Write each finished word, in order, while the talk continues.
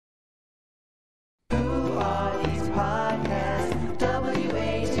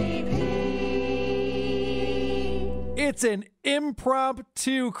It's an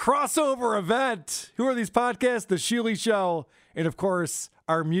impromptu crossover event. Who are these podcasts? The Shuli Show. And of course,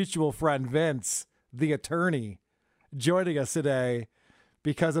 our mutual friend, Vince, the attorney, joining us today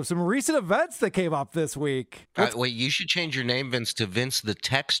because of some recent events that came up this week. Wait, you should change your name, Vince, to Vince the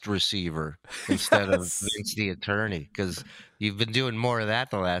text receiver instead of Vince the attorney, because you've been doing more of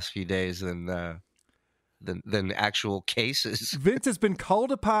that the last few days than actual cases. Vince has been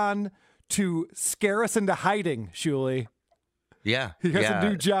called upon to scare us into hiding, Shuli. Yeah. He has a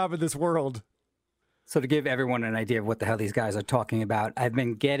new job in this world. So to give everyone an idea of what the hell these guys are talking about, I've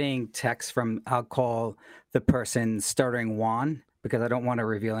been getting texts from, I'll call the person Stuttering Juan, because I don't want to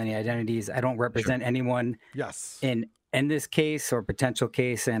reveal any identities. I don't represent anyone in this case or potential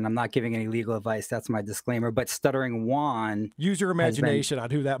case, and I'm not giving any legal advice. That's my disclaimer. But Stuttering Juan... Use your imagination on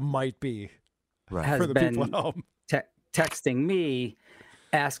who that might be. Right. Has been texting me,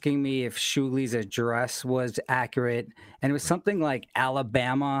 asking me if Shuli's address was accurate. And it was something like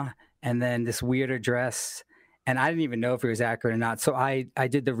Alabama and then this weird address. And I didn't even know if it was accurate or not. So I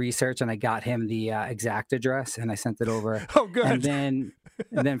did the research and I got him the exact address and I sent it over. Oh, good. And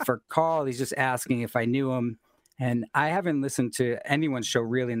then for Karl, he's just asking if I knew him. And I haven't listened to anyone's show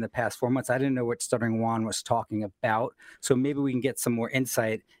really in the past 4 months. I didn't know what Stuttering Juan was talking about. So maybe we can get some more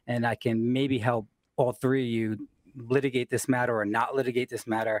insight and I can maybe help all three of you litigate this matter or not litigate this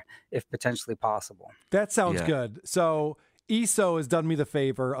matter if potentially possible. That sounds good. So ESO has done me the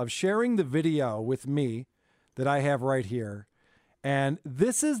favor of sharing the video with me that I have right here. And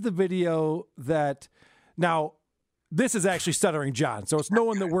this is the video that, now, this is actually Stuttering John. So it's no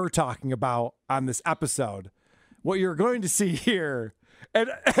one that we're talking about on this episode. What you're going to see here, and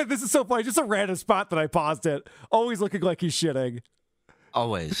this is so funny, just a random spot that I paused it, always looking like he's shitting.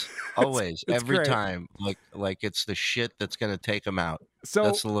 Always. It's Every great. time. Like it's the shit that's going to take him out. So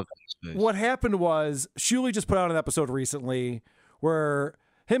that's the look on his face. What happened was, Shuli just put out an episode recently where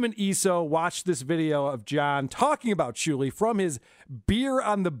him and ESO watched this video of John talking about Shuli from his Beer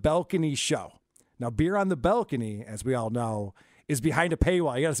on the Balcony show. Now, Beer on the Balcony, as we all know, is behind a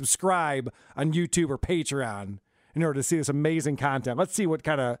paywall. You got to subscribe on YouTube or Patreon in order to see this amazing content. Let's see what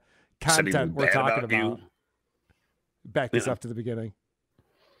kind of content we're talking about. Back this up to the beginning.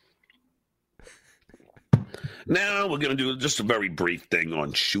 Now we're going to do just a very brief thing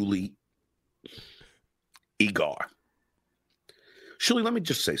on Shuli Igor. Shuli, let me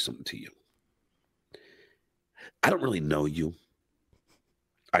just say something to you. I don't really know you.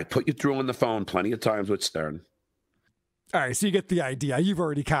 I put you through on the phone plenty of times with Stern. All right, so you get the idea. You've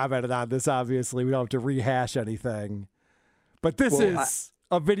already commented on this, obviously. We don't have to rehash anything. But this is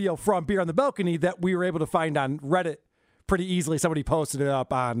a video from Beer on the Balcony that we were able to find on Reddit pretty easily. Somebody posted it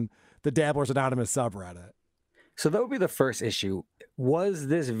up on the Dabblers Anonymous subreddit. So that would be the first issue. Was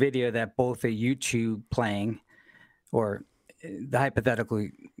this video that both at YouTube playing, or the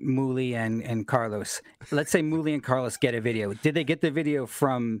hypothetically Muli and Carlos, let's say Muli and Carlos get a video. Did they get the video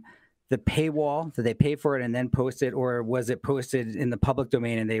from the paywall? Did they pay for it and then post it? Or was it posted in the public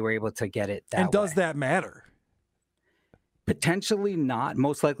domain and they were able to get it that way? And does that matter? Potentially not.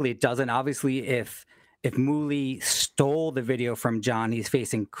 Most likely it doesn't. Obviously, if Muli stole the video from John, he's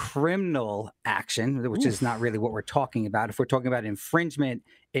facing criminal action, which is not really what we're talking about. If we're talking about infringement,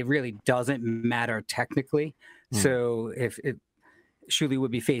 it really doesn't matter technically. So if Shuli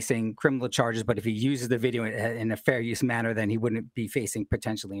would be facing criminal charges, but if he uses the video in a fair use manner, then he wouldn't be facing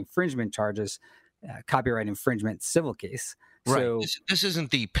potentially infringement charges, copyright infringement civil case. Right. So This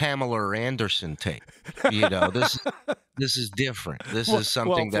isn't the Pamela Anderson tape. You know, this is different. This is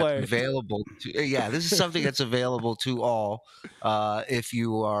something that's available to, this is something that's available to all if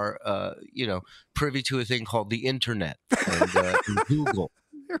you are, privy to a thing called the internet and Google.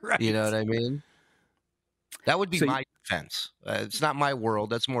 Right. You know what I mean? That would be my defense. It's not my world.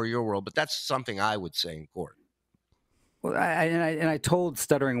 That's more your world. But that's something I would say in court. Well, I told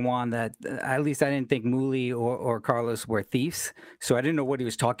Stuttering Juan that at least I didn't think Muli or Carlos were thieves, so I didn't know what he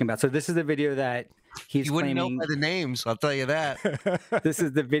was talking about. So this is the video that he's you wouldn't claiming. know by the names, I'll tell you that. This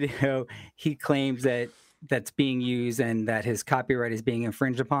is the video he claims that's being used and that his copyright is being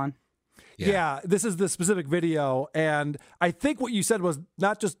infringed upon. Yeah, this is the specific video, and I think what you said was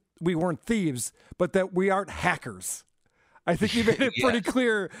not just we weren't thieves, but that we aren't hackers. I think he made it pretty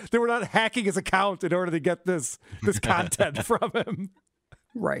clear that we're not hacking his account in order to get this content from him.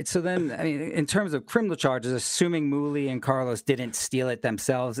 Right. So then, I mean, in terms of criminal charges, assuming Muli and Carlos didn't steal it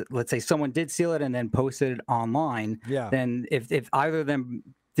themselves, let's say someone did steal it and then posted it online, then if either of them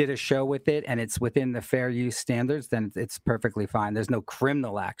did a show with it and it's within the fair use standards, then it's perfectly fine. There's no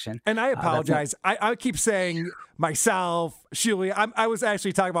criminal action. And I apologize. I keep saying myself, Shuli. I was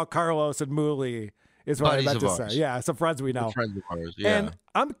actually talking about Carlos and Muli is what Buddies I meant of to ours. say. Yeah, some friends we know. Friends of ours, yeah. And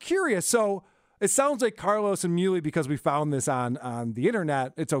I'm curious. So it sounds like Carlos and Muley, because we found this on the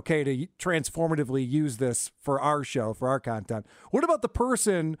internet, it's okay to transformatively use this for our show, for our content. What about the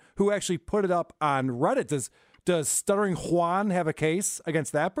person who actually put it up on Reddit? Does Stuttering Juan have a case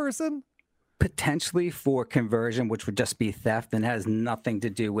against that person? Potentially for conversion, which would just be theft and has nothing to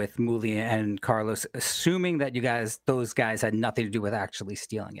do with Muley and Carlos, assuming that those guys had nothing to do with actually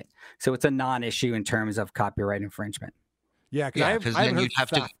stealing it. So it's a non-issue in terms of copyright infringement. Yeah, because then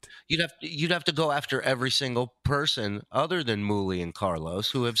you'd have to go after every single person other than Muley and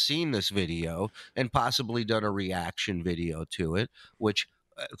Carlos who have seen this video and possibly done a reaction video to it. Which,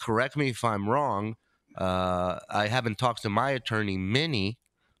 correct me if I'm wrong, I haven't talked to my attorney, Minnie,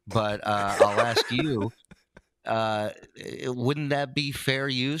 but I'll ask you. Wouldn't that be fair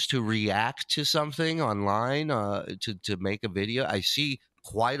use to react to something online to make a video? I see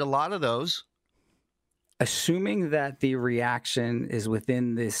quite a lot of those. Assuming that the reaction is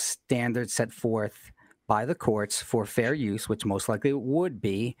within the standard set forth by the courts for fair use, which most likely it would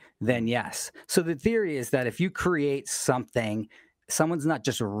be, then yes. So the theory is that if you create something, someone's not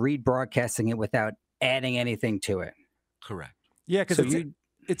just rebroadcasting it without adding anything to it. Correct. Yeah, because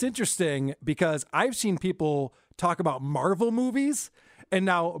it's interesting because I've seen people talk about Marvel movies. And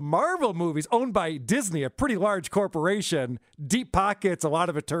now Marvel movies, owned by Disney, a pretty large corporation, deep pockets, a lot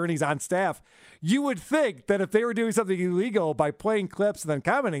of attorneys on staff. You would think that if they were doing something illegal by playing clips and then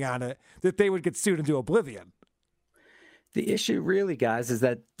commenting on it, that they would get sued into oblivion. The issue really, guys, is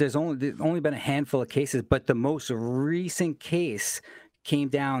that there's only been a handful of cases, but the most recent case came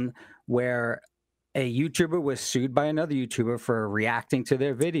down where a YouTuber was sued by another YouTuber for reacting to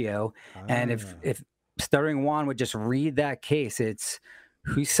their video. And if Stuttering Juan would just read that case, it's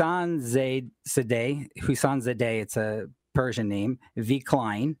Hussein Zadeh, it's a Persian name, V.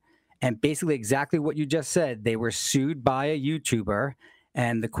 Klein. And basically exactly what you just said. They were sued by a YouTuber,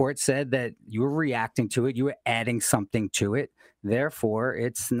 and the court said that you were reacting to it, you were adding something to it. Therefore,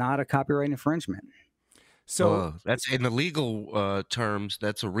 it's not a copyright infringement. So that's in the legal terms,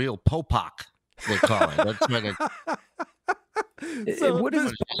 that's a real popak, they call it. That's when what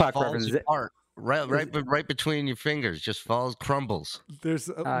is popak reference? Right between your fingers, just crumbles. There's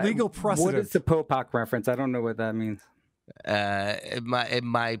a legal precedent. What is the popak reference? I don't know what that means. It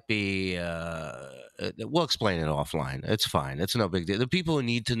might be. We'll explain it offline. It's fine. It's no big deal. The people who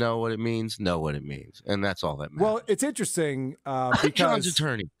need to know what it means, and that's all that matters. Well, it's interesting because John's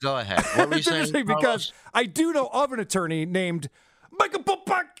attorney. Go ahead. What were you saying? Interesting because I do know of an attorney named Michael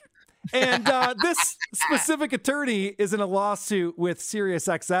Popak. And this specific attorney is in a lawsuit with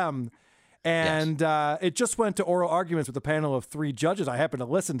SiriusXM. And it just went to oral arguments with a panel of 3 judges. I happened to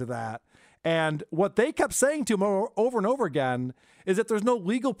listen to that. And what they kept saying to him over and over again is that there's no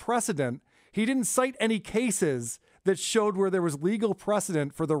legal precedent. He didn't cite any cases that showed where there was legal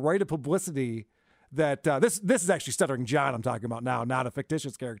precedent for the right of publicity that this is actually Stuttering John I'm talking about now, not a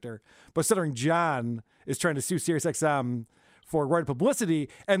fictitious character. But Stuttering John is trying to sue SiriusXM for right of publicity.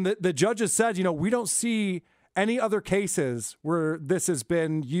 And the judges said, we don't see any other cases where this has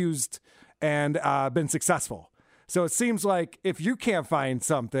been used and been successful. So it seems like if you can't find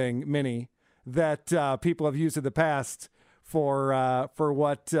something, Minnie, that people have used in the past for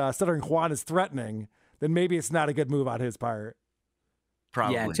what Stuttering Juan is threatening, then maybe it's not a good move on his part.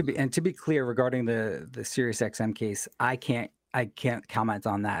 Probably. Yeah, and to be clear regarding the SiriusXM case, I can't comment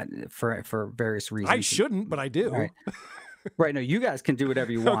on that for various reasons. I shouldn't, but I do. Right. No, you guys can do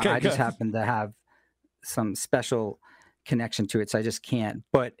whatever you want. Okay, I just happen to have some special connection to it, so I just can't.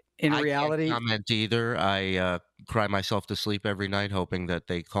 But in reality, I can't comment either. I cry myself to sleep every night hoping that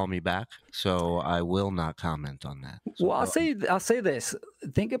they call me back, so I will not comment on that. So, well, I'll say this: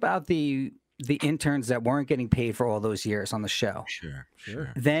 think about the interns that weren't getting paid for all those years on the show.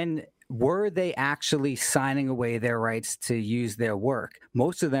 Sure. Then were they actually signing away their rights to use their work?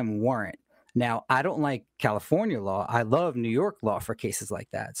 Most of them weren't. Now, I don't like California law. I love New York law for cases like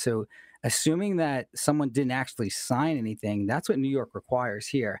that. So assuming that someone didn't actually sign anything, that's what New York requires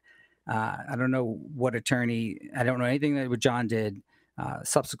here. I don't know what attorney, I don't know anything that what John did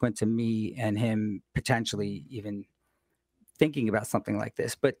subsequent to me and him potentially even thinking about something like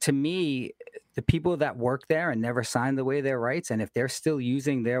this. But to me, the people that work there and never signed away their rights, and if they're still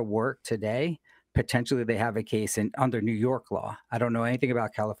using their work today, potentially they have a case under New York law. I don't know anything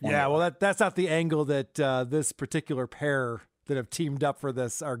about California. Yeah, well, that's not the angle that this particular pair that have teamed up for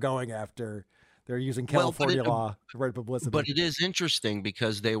this are going after. They're using California law to write publicity. But it is interesting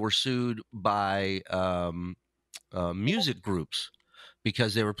because they were sued by music groups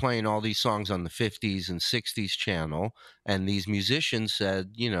because they were playing all these songs on the 50s and 60s channel. And these musicians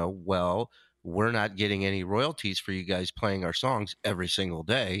said, well, we're not getting any royalties for you guys playing our songs every single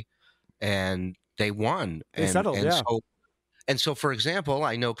day. And they won. They settled, yeah. So, for example,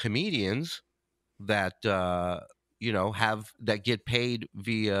 I know comedians that that get paid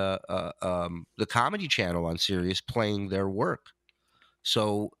via the Comedy Channel on Sirius playing their work.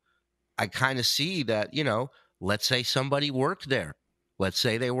 So I kind of see that, let's say somebody worked there. Let's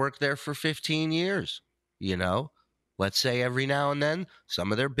say they worked there for 15 years, Let's say every now and then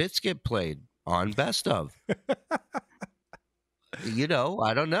some of their bits get played on Best Of.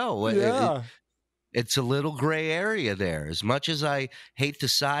 I don't know. Yeah. It's a little gray area there. As much as I hate to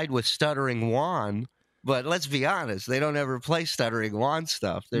side with Stuttering Juan, but let's be honest, they don't ever play Stuttering Juan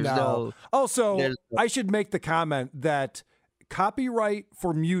stuff. Also, I should make the comment that copyright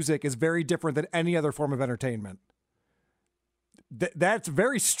for music is very different than any other form of entertainment. That's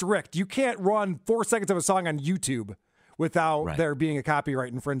very strict. You can't run 4 seconds of a song on YouTube without there being a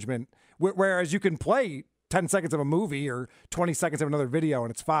copyright infringement. Whereas you can play 10 seconds of a movie or 20 seconds of another video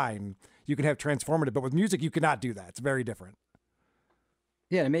and it's fine. You can have transformative, but with music, you cannot do that. It's very different.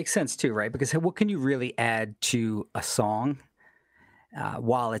 Yeah, it makes sense too, right? Because what can you really add to a song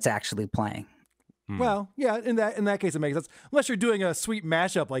while it's actually playing? Well, yeah, in that case, it makes sense. Unless you're doing a sweet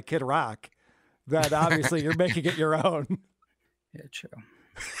mashup like Kid Rock, that obviously you're making it your own. Yeah, true.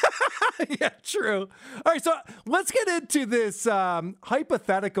 Yeah, true. All right, so let's get into this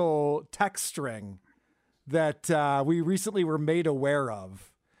hypothetical text string that we recently were made aware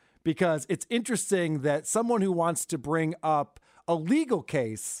of, because it's interesting that someone who wants to bring up a legal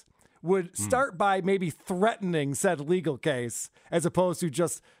case would start by maybe threatening said legal case as opposed to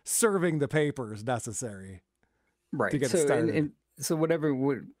just serving the papers necessary. Right. To get it started. So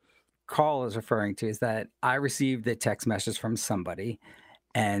whatever Karl is referring to is that I received a text message from somebody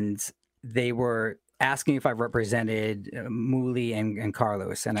and they were asking if I represented Muli and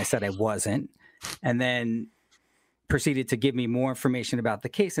Carlos, and I said I wasn't, and then proceeded to give me more information about the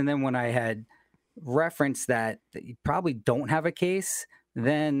case. And then when I had referenced that you probably don't have a case,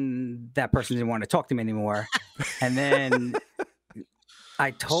 then that person didn't want to talk to me anymore. And then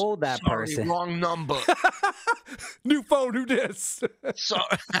I told that person, wrong number. New phone, who dis?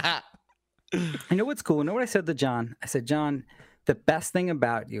 Sorry. You know what's cool? You know what I said to John? I said, John, the best thing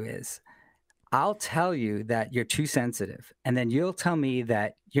about you is I'll tell you that you're too sensitive, and then you'll tell me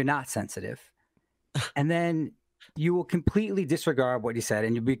that you're not sensitive. And then you will completely disregard what you said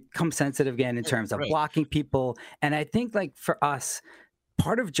and you become sensitive again in terms of blocking people. And I think, like, for us,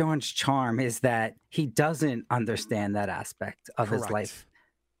 part of John's charm is that he doesn't understand that aspect of his life.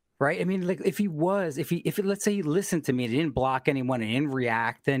 Right. I mean, like, if let's say he listened to me and he didn't block anyone and didn't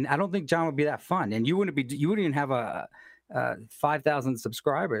react, then I don't think John would be that fun. And you wouldn't even have a 5,000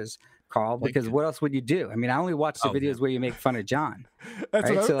 subscribers, Karl, because what else would you do? I mean, I only watch the videos where you make fun of John. That's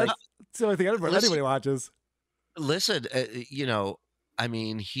the only thing anybody watches. Listen, I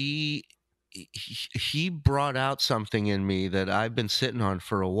mean, he brought out something in me that I've been sitting on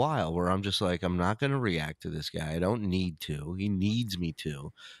for a while, where I'm just like, I'm not going to react to this guy. I don't need to. He needs me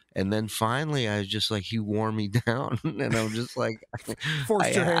to. And then finally, I was just like, he wore me down, and I'm just like,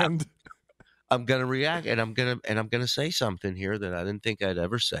 forced your hand. I'm going to react, and I'm going to say something here that I didn't think I'd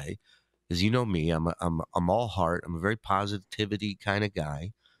ever say. Because you know me, I'm all heart. I'm a very positivity kind of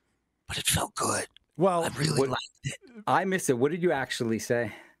guy, but it felt good. Well, I really liked it. I missed it. What did you actually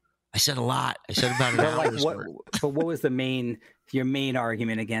say? I said a lot. I said about an hour. But what was your main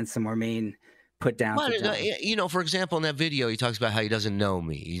argument against him, or main put down? Well, for example, in that video, he talks about how he doesn't know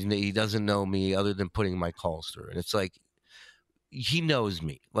me. He doesn't know me other than putting my calls through. And it's like, he knows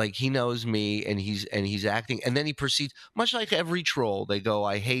me. Like, he knows me, and he's acting. And then he proceeds, much like every troll, they go,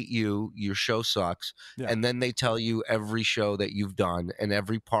 I hate you, your show sucks. Yeah. And then they tell you every show that you've done and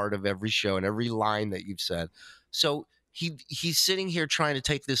every part of every show and every line that you've said. So he's sitting here trying to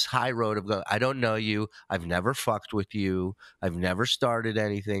take this high road of going, I don't know you. I've never fucked with you. I've never started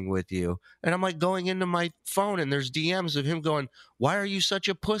anything with you. And I'm like going into my phone, and there's DMs of him going, why are you such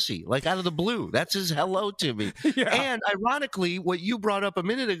a pussy? Like, out of the blue. That's his hello to me. Yeah. And ironically, what you brought up a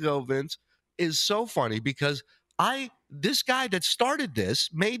minute ago, Vince, is so funny, because this guy that started this,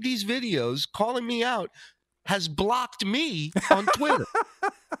 made these videos calling me out, has blocked me on Twitter.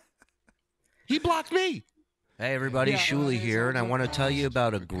 He blocked me. Hey everybody, Shuli here, and I want to tell you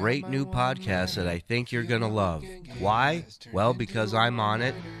about a great new podcast that I think you're going to love. Why? Well, because I'm on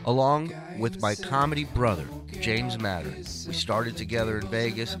it, along with my comedy brother, James Matter. We started together in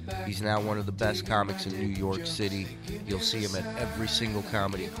Vegas. He's now one of the best comics in New York City. You'll see him at every single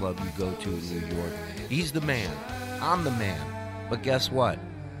comedy club you go to in New York. He's the man. I'm the man. But guess what?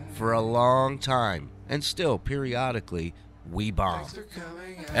 For a long time, and still periodically, we bomb.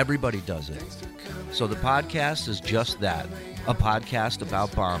 Everybody does it. So the podcast is just that, a podcast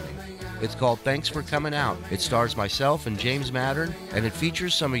about bombing. It's called Thanks for Coming Out. It stars myself and James Mattern, and it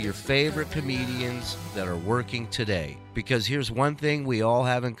features some of your favorite comedians that are working today. Because here's one thing we all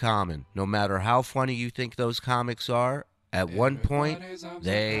have in common. No matter how funny you think those comics are, at one point,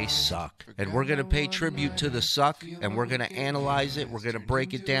 they suck. And we're going to pay tribute to the suck, and we're going to analyze it, we're going to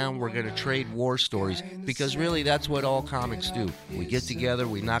break it down, we're going to trade war stories, because really that's what all comics do. We get together,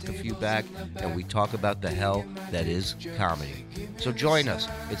 we knock a few back, and we talk about the hell that is comedy. So join us.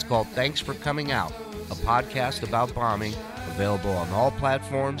 It's called Thanks for Coming Out, a podcast about bombing, available on all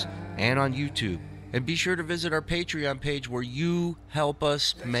platforms and on YouTube. And be sure to visit our Patreon page where you help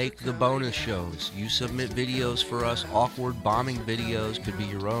us make the bonus shows. You submit videos for us, awkward bombing videos, could be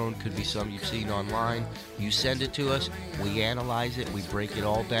your own, could be some you've seen online. You send it to us, we analyze it, we break it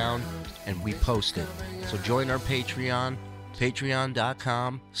all down, and we post it. So join our Patreon,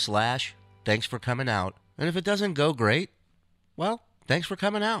 patreon.com/thanks for coming out. And if it doesn't go great, well, thanks for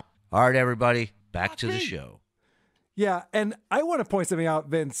coming out. All right, everybody, back to the show. Yeah, and I want to point something out,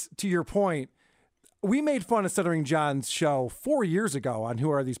 Vince, to your point. We made fun of Stuttering John's show 4 years ago on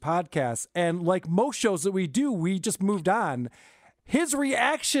Who Are These Podcasts, and like most shows that we do, we just moved on. His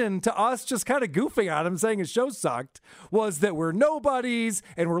reaction to us just kind of goofing on him, saying his show sucked, was that we're nobodies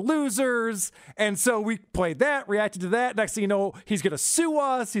and we're losers. And so we played that, reacted to that. Next thing you know, he's going to sue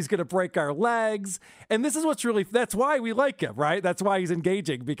us. He's going to break our legs. And this is what's really, that's why we like him, right? That's why he's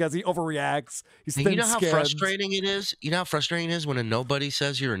engaging, because he overreacts. He's thin-skinned. You know how frustrating it is? You know how frustrating it is when a nobody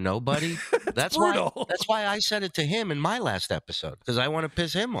says you're a nobody? That's why I said it to him in my last episode, because I want to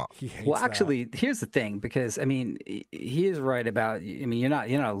piss him off. Well, actually, here's the thing, because I mean, he is right about, I mean, you're not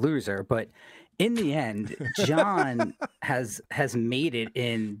a loser, but in the end, John has made it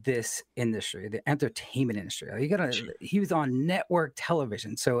in this industry, the entertainment industry. He was on network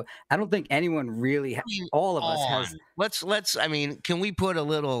television, so I don't think anyone really, all of us has. Let's. I mean, can we put a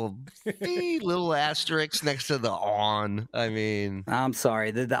little asterisk next to the on? I mean, I'm sorry,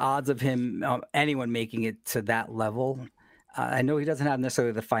 the odds of him, anyone making it to that level. I know he doesn't have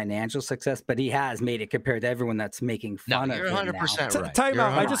necessarily the financial success, but he has made it compared to everyone that's making fun of him. You're 100% right. Time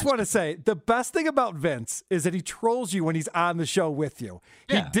out. I just want to say the best thing about Vince is that he trolls you when he's on the show with you.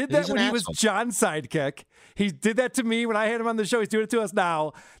 Yeah, he did that when he was John's sidekick. He did that to me when I had him on the show. He's doing it to us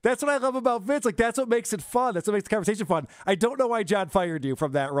now. That's what I love about Vince. Like, that's what makes it fun. That's what makes the conversation fun. I don't know why John fired you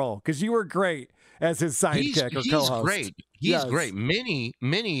from that role, because you were great as his sidekick or co-host. He's great. He's great.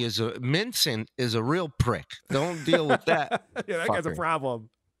 Vincent is a real prick. Don't deal with that. Yeah, that guy's a problem.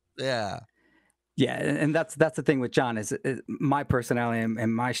 Yeah. Yeah, and that's the thing with John is my personality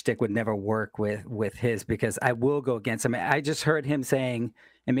and my shtick would never work with his, because I will go against him. I just heard him saying,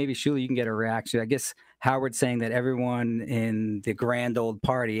 and maybe Shuli, you can get a reaction. I guess Howard saying that everyone in the grand old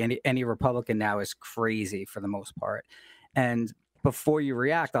party, any Republican now, is crazy for the most part. And before you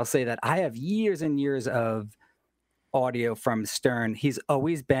react, I'll say that I have years and years of audio from Stern. He's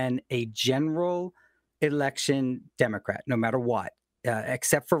always been a general election Democrat, no matter what,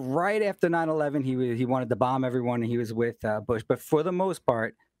 except for right after 9/11, he wanted to bomb everyone, and he was with Bush. But for the most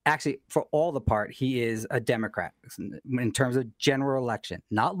part, actually, for all the part, he is a Democrat in terms of general election,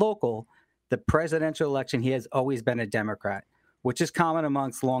 not local. The presidential election, he has always been a Democrat, which is common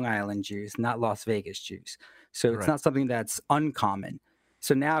amongst Long Island Jews, not Las Vegas Jews. So it's not something that's uncommon.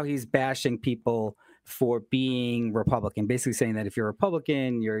 So now he's bashing people for being Republican, basically saying that if you're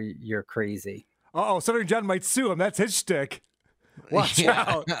Republican, you're crazy. Oh, Senator John might sue him. That's his shtick. Watch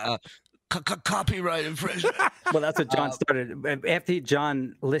out. Copyright infringement. Well, that's what John started. After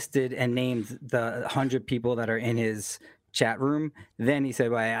John listed and named the 100 people that are in his chat room, then he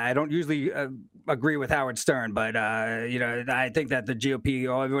said, well, I don't usually agree with Howard Stern, but I think that the GOP,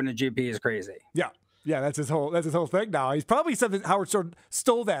 everyone in the GOP is crazy. Yeah, that's his whole thing now. He's probably said that Howard Stern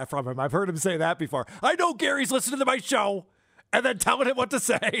stole that from him. I've heard him say that before. I know Gary's listening to my show and then telling him what to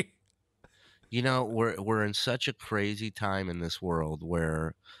say. You know, we're in such a crazy time in this world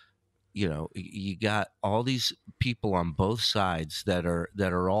where, you got all these people on both sides that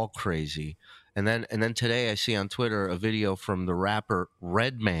are all crazy. And then today I see on Twitter a video from the rapper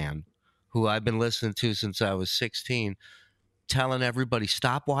Redman, who I've been listening to since I was 16, telling everybody,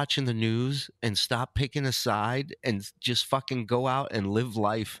 stop watching the news and stop picking a side and just fucking go out and live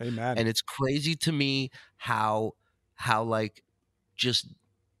life. Amen. And it's crazy to me how like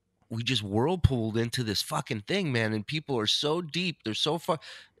we just whirlpooled into this fucking thing, man. And people are so deep. They're so far.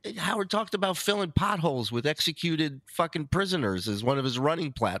 Howard talked about filling potholes with executed fucking prisoners as one of his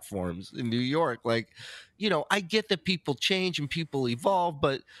running platforms in New York. Like, I get that people change and people evolve,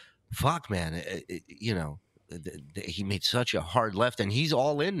 but fuck, man, he made such a hard left, and he's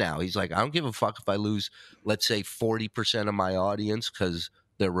all in now. He's like, I don't give a fuck if I lose, let's say 40% of my audience because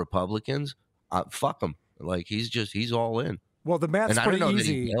they're Republicans. Fuck them. Like he's all in. Well, the math's pretty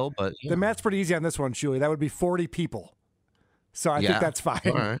easy. But the math's pretty easy on this one, Shuli. That would be 40 people. So I think that's fine.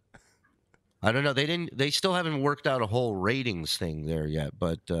 All right. I don't know. They still haven't worked out a whole ratings thing there yet,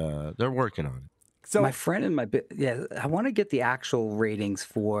 but they're working on it. So my friend and I want to get the actual ratings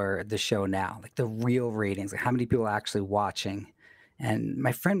for the show now, like the real ratings, like how many people are actually watching. And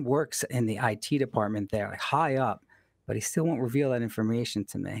my friend works in the IT department there, like high up, but he still won't reveal that information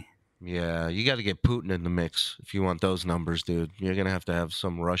to me. Yeah, you got to get Putin in the mix if you want those numbers, dude. You're going to have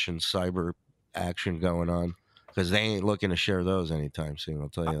some Russian cyber action going on because they ain't looking to share those anytime soon, I'll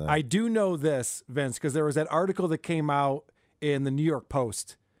tell you that. I do know this, Vince, because there was that article that came out in the New York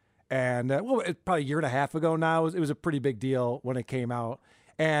Post. And probably a year and a half ago now, it was a pretty big deal when it came out.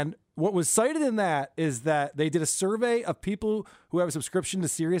 And what was cited in that is that they did a survey of people who have a subscription to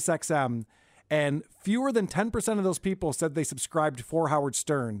SiriusXM, and fewer than 10% of those people said they subscribed for Howard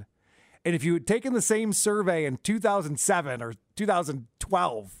Stern. And if you had taken the same survey in 2007 or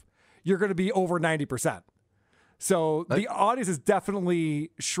 2012, you're going to be over 90%. So the audience has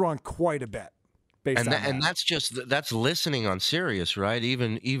definitely shrunk quite a bit. And that's listening on Sirius, right?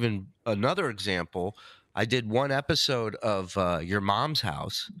 Even another example, I did one episode of Your Mom's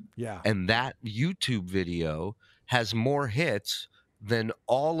House. Yeah. And that YouTube video has more hits than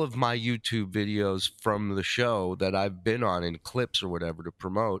all of my YouTube videos from the show that I've been on in clips or whatever to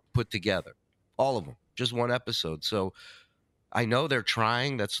promote put together. All of them. Just one episode. So I know they're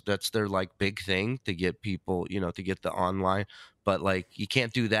trying. That's their like big thing to get people, to get the online. But like you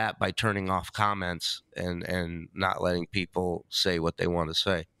can't do that by turning off comments and not letting people say what they want to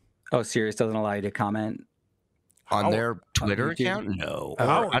say. Oh, Sirius doesn't allow you to comment on their Twitter account? No.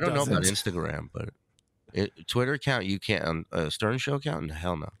 I don't know about Instagram, but Twitter account you can't. On a Stern Show account?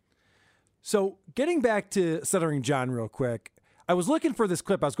 Hell no. So getting back to Stuttering John real quick, I was looking for this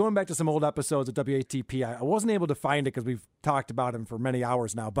clip. I was going back to some old episodes of WATP. I wasn't able to find it because we've talked about him for many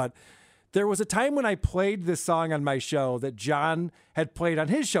hours now, but there was a time when I played this song on my show that John had played on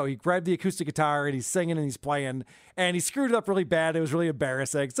his show. He grabbed the acoustic guitar and he's singing and he's playing, and he screwed it up really bad. It was really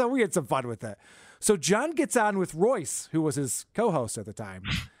embarrassing. So we had some fun with it. So John gets on with Royce, who was his co-host at the time,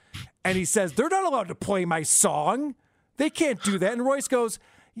 and he says, they're not allowed to play my song. They can't do that. And Royce goes,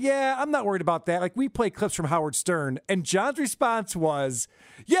 yeah, I'm not worried about that. Like, we play clips from Howard Stern. And John's response was,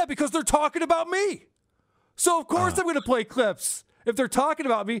 yeah, because they're talking about me. So, of course, I'm going to play clips if they're talking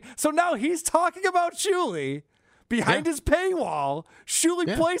about me. So now he's talking about Shuli behind his paywall.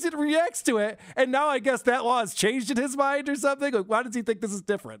 Shuli plays it, reacts to it. And now I guess that law has changed in his mind or something. Like, why does he think this is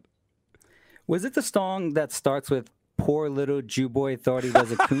different? Was it the song that starts with "Poor little Jew boy thought he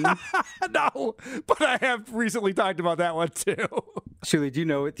was a coon"? No, but I have recently talked about that one too. Shuli, do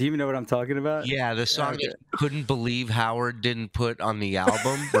you even know what I'm talking about? Yeah, the song that couldn't believe Howard didn't put on the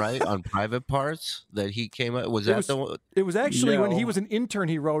album, right? On Private Parts that he came up. The one? It was actually when he was an intern,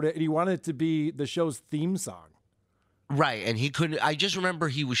 he wrote it, and he wanted it to be the show's theme song. Right, and he couldn't. I just remember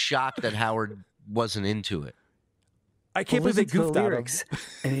he was shocked that Howard wasn't into it. I can't believe they goofed the lyrics.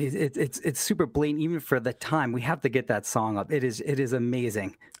 And it's super blatant, even for the time. We have to get that song up. It is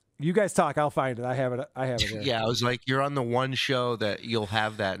amazing. You guys talk. I'll find it. I have it. Here. Yeah, I was like, you're on the one show that you'll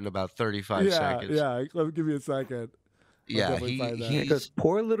have that in about 35 seconds. Yeah, let me give me a second. He goes,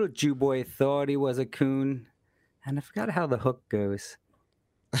 poor little Jew boy thought he was a coon, and I forgot how the hook goes.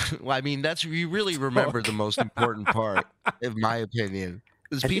 Well, I mean, you really remember the most important part, in my opinion.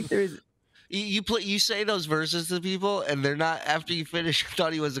 I think there's. You say those verses to people, and they're not, after you finish,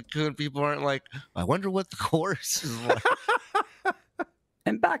 thought he was a coon, people aren't like, I wonder what the chorus is like.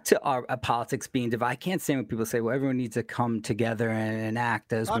 And back to our politics being divided, I can't say when people say, well, everyone needs to come together and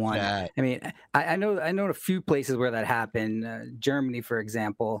act as one. That. I mean, I know a few places where that happened. Germany, for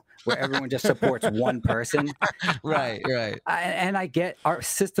example, where everyone just supports one person. Right. And I get our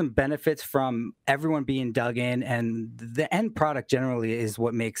system benefits from everyone being dug in, and the end product generally is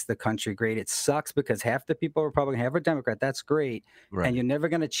what makes the country great. It sucks because half the people are Republican, half are Democrat. That's great. Right. And you're never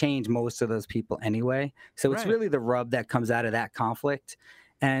going to change most of those people anyway. So it's really the rub that comes out of that conflict.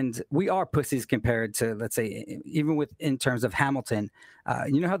 And we are pussies compared to, let's say, even in terms of Hamilton.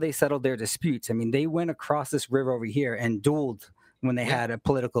 You know how they settled their disputes? I mean, they went across this river over here and dueled when they had a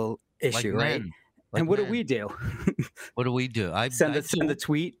political issue, right? And what do we do? What do we do? I send a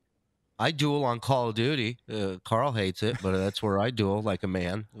tweet. I duel on Call of Duty. Carl hates it, but that's where I duel like a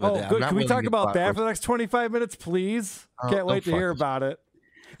man. Oh, good. Can we talk about that for the next 25 minutes, please? Can't wait to hear about it.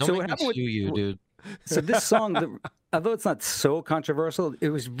 Don't make me sue you, dude. So this song, although it's not so controversial, it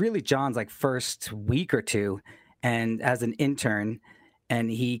was really John's like first week or two, and as an intern, and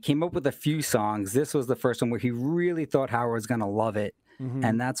he came up with a few songs. This was the first one where he really thought Howard was going to love it,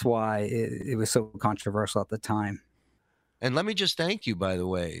 and that's why it was so controversial at the time. And let me just thank you, by the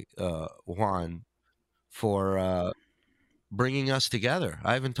way, Juan, for bringing us together.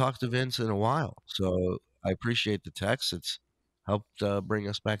 I haven't talked to Vince in a while, so I appreciate the text. It's helped bring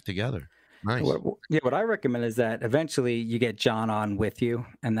us back together. Nice. What I recommend is that eventually you get John on with you,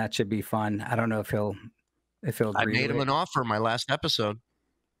 and that should be fun. I don't know if he'll I made him an offer my last episode.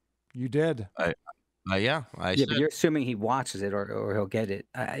 You did. I said, but you're assuming he watches it or he'll get it.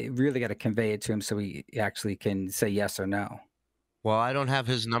 I really got to convey it to him so he actually can say yes or no. Well, I don't have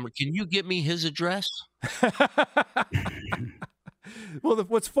his number. Can you give me his address? Well,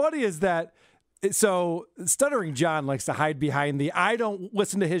 what's funny is that, so Stuttering John likes to hide behind I don't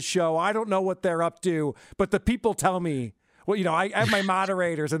listen to his show. I don't know what they're up to, but the people tell me. Well, I have my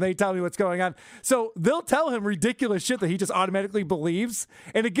moderators and they tell me what's going on. So they'll tell him ridiculous shit that he just automatically believes,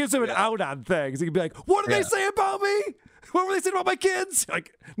 and it gives him an out on things. He can be like, what did they say about me? What were they saying about my kids?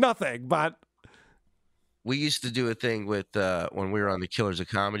 Like, nothing, but... We used to do a thing with, when we were on the Killers of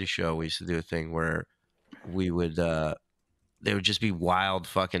Comedy show, we used to do a thing where we would, there would just be wild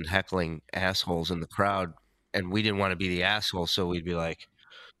fucking heckling assholes in the crowd, and we didn't want to be the asshole, so we'd be like,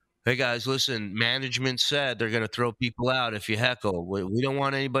 hey guys, listen, management said they're going to throw people out if you heckle. We don't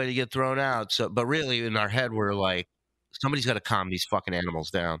want anybody to get thrown out. So, but really in our head, we're like, somebody's got to calm these fucking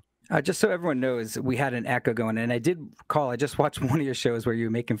animals down. Just so everyone knows, we had an echo going, and I just watched one of your shows where you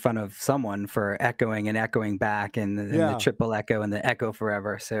were making fun of someone for echoing and echoing back, and the triple echo and the echo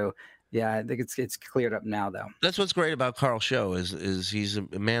forever. So yeah, I think it's cleared up now, though. That's what's great about Karl's show is he's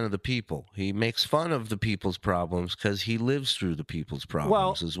a man of the people. He makes fun of the people's problems because he lives through the people's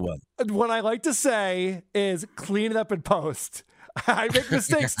problems as well. What I like to say is clean it up in post. I make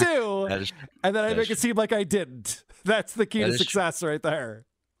mistakes too, and then I make it seem like I didn't. That's the key to success right there.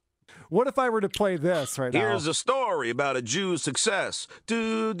 What if I were to play this right now? Here's a story about a Jew's success.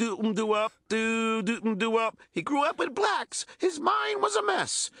 Do-do-do-up, do-do-do-up. He grew up with blacks. His mind was a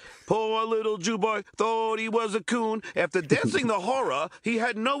mess. Poor little Jew boy thought he was a coon. After dancing the horror, he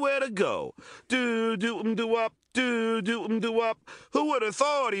had nowhere to go. Do-do-do-up. Do-do-do-up. Who would have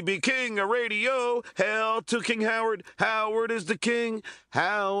thought he'd be king of radio? Hail to King Howard. Howard is the king.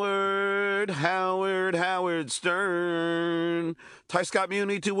 Howard Stern. Tie Scott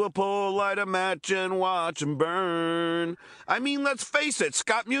Muni to a pole, light a match, and watch him burn. I mean, let's face it,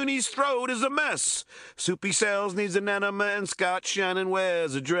 Scott Muni's throat is a mess. Soupy Sales needs an enema, and Scott Shannon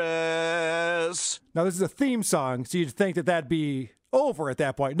wears a dress. Now, this is a theme song, so you'd think that that'd be over at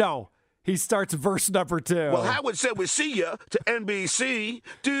that point. No. He starts verse number 2. Well, Howard said we'll see ya to NBC.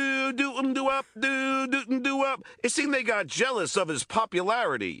 Do-do-do-up, do-do-do-up. It seemed they got jealous of his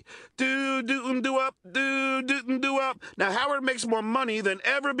popularity. Do-do-do-up, do-do-do-up. Now Howard makes more money than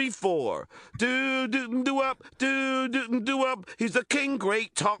ever before. Do-do-do-up, do-do-do-up. He's the king,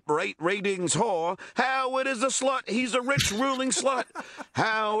 great top rate ratings whore. Howard is a slut. He's a rich ruling slut.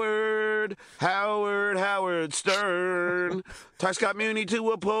 Howard Stern. Tie Scott Muni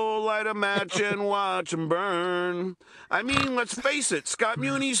to a pole, light a match, and watch him burn. I mean, let's face it, Scott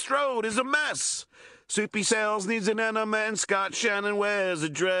Muni's throat is a mess. Soupy Sales needs an enema, and Scott Shannon wears a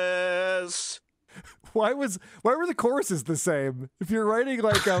dress. Why were the choruses the same? If you're writing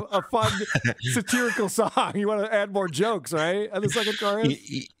like a fun satirical song, you want to add more jokes, right? And the second chorus?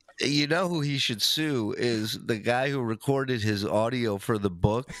 You know who he should sue is the guy who recorded his audio for the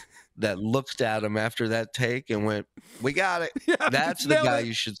book that looked at him after that take and went, we got it. Yeah, that's the guy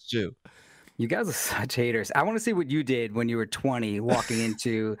you should sue. You guys are such haters. I want to see what you did when you were 20 walking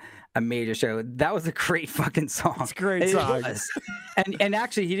into a major show. That was a great fucking song. It's a great song. And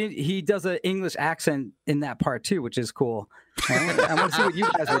actually he does an English accent in that part too, which is cool. I want to see what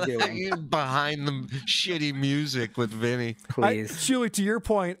you guys are doing. Behind the shitty music with Vinny. Please. Shuli, to your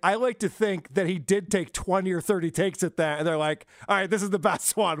point, I like to think that he did take 20 or 30 takes at that, and they're like, all right, this is the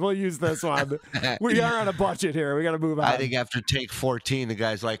best one. We'll use this one. We are on a budget here. We got to move on. I think after take 14, the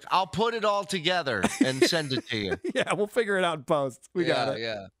guy's like, I'll put it all together and send it to you. Yeah, we'll figure it out in post. We got it.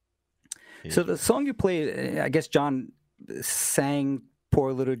 Yeah. So the song you played, I guess John sang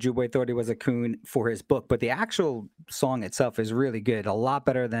Poor Little Jew Boy Thought He Was a Coon for his book, but the actual song itself is really good, a lot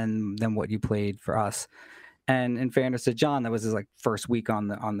better than what you played for us. And in fairness to John, that was his first week on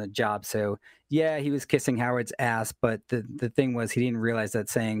the job. So yeah, he was kissing Howard's ass, but the thing was he didn't realize that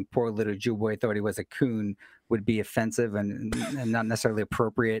saying Poor Little Jew Boy Thought He Was a Coon would be offensive and not necessarily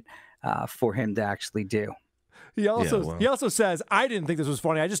appropriate for him to actually do. He also says, I didn't think this was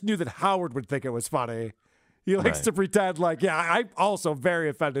funny. I just knew that Howard would think it was funny. He likes to pretend like, yeah, I'm also very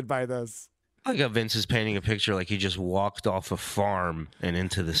offended by this. I got Vince is painting a picture like he just walked off a farm and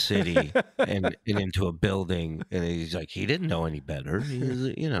into the city and into a building, and he's like, he didn't know any better.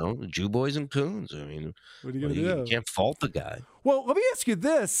 He's, Jew boys and coons. I mean, what are you gonna do? You can't fault the guy. Well, let me ask you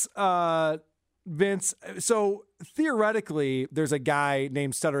this, Vince. So theoretically, there's a guy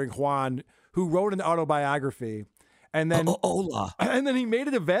named Stuttering Juan who wrote an autobiography, and then and then he made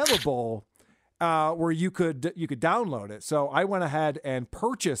it available where you could download it. So I went ahead and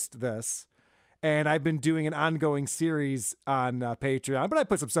purchased this. And I've been doing an ongoing series on Patreon, but I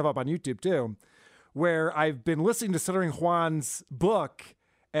put some stuff up on YouTube too, where I've been listening to Stuttering Juan's book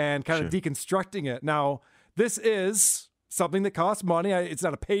and kind of deconstructing it. Now, this is something that costs money. It's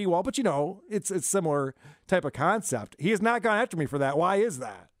not a paywall, but it's a similar type of concept. He has not gone after me for that. Why is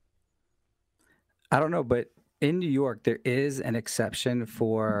that? I don't know, but in New York, there is an exception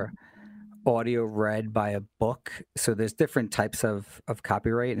for audio read by a book. So there's different types of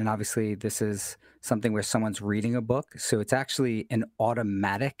copyright. And obviously this is something where someone's reading a book. So it's actually an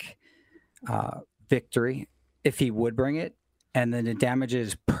automatic victory if he would bring it. And then the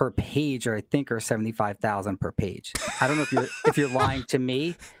damages per page are $75,000 per page. I don't know if you're lying to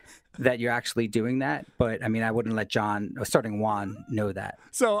me that you're actually doing that, but I mean, I wouldn't let John or Stuttering Juan know that.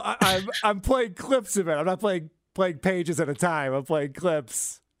 So I'm playing clips of it. I'm not playing pages at a time. I'm playing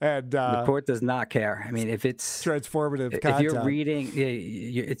clips. And the court does not care. I mean, if it's transformative content. If you're reading,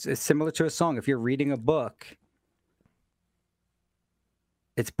 it's similar to a song. If you're reading a book,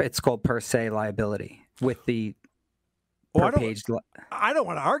 it's called per se liability with the per page. I don't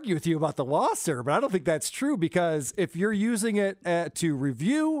want to argue with you about the law, sir, but I don't think that's true, because if you're using it to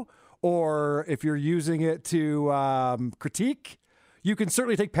review or if you're using it to critique, you can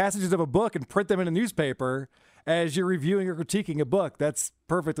certainly take passages of a book and print them in a newspaper as you're reviewing or critiquing a book. That's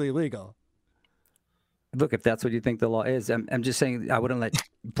perfectly legal. Look, if that's what you think the law is, I'm just saying I wouldn't let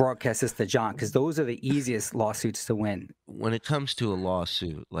broadcast this to John, because those are the easiest lawsuits to win. When it comes to a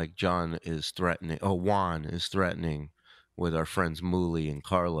lawsuit, like Juan is threatening with our friends Muli and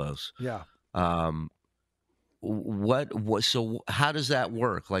Carlos. Yeah. So how does that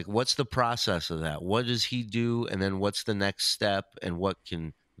work? Like, what's the process of that? What does he do? And then what's the next step? And what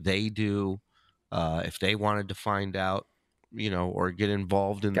can they do? If they wanted to find out, or get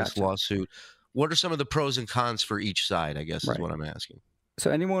involved in this lawsuit, what are some of the pros and cons for each side, I guess, is what I'm asking.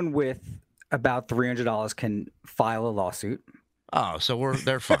 So anyone with about $300 can file a lawsuit. Oh, so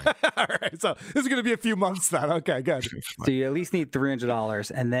they're fine. All right. So this is going to be a few months then. Okay, good. So you at least need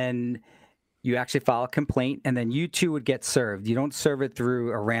 $300, and then you actually file a complaint, and then you too would get served. You don't serve it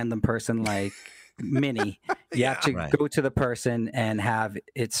through a random person like Minnie. You have to go to the person and have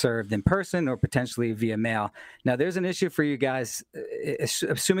it served in person or potentially via mail. Now, there's an issue for you guys.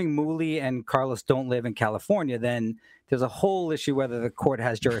 Assuming Muli and Carlos don't live in California, then there's a whole issue whether the court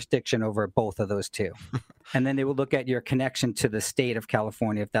has jurisdiction over both of those two. And then they will look at your connection to the state of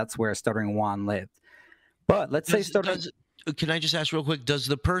California if that's where Stuttering Juan lived. But let's say can I just ask real quick, does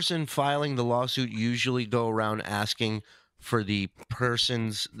the person filing the lawsuit usually go around asking for the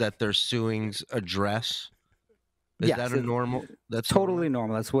person's that they're suing's address? Is that a normal? That's totally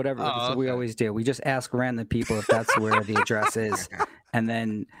normal. That's whatever we always do. We just ask random people if that's where the address is, and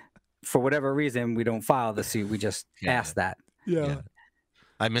then for whatever reason we don't file the suit. We just ask that. Yeah.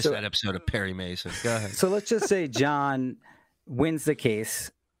 I missed that episode of Perry Mason. Go ahead. So let's just say John wins the case.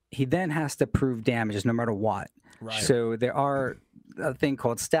 He then has to prove damages no matter what. Right. So there are a thing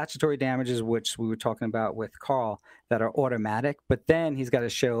called statutory damages, which we were talking about with Karl, that are automatic, but then he's got to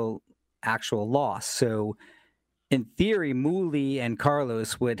show actual loss. So in theory, Muli and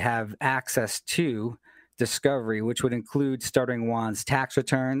Carlos would have access to discovery, which would include Stuttering Juan's tax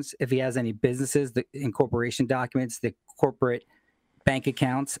returns, if he has any businesses, the incorporation documents, the corporate bank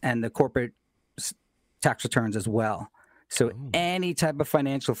accounts, and the corporate tax returns as well. So any type of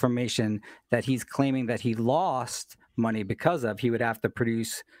financial information that he's claiming that he lost money because of, he would have to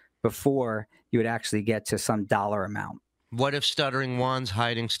produce before you would actually get to some dollar amount. What if Stuttering Juan's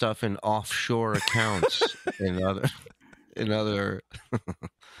hiding stuff in offshore accounts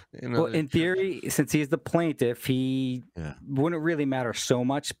Well, in theory, since he's the plaintiff, he wouldn't really matter so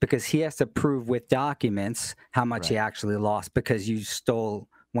much, because he has to prove with documents how much he actually lost, because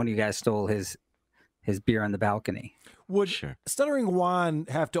one of you guys stole his beer on the balcony. Would Stuttering Juan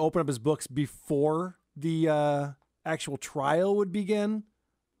have to open up his books before the actual trial would begin?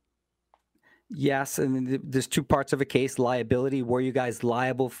 Yes, and there's two parts of a case. Liability, were you guys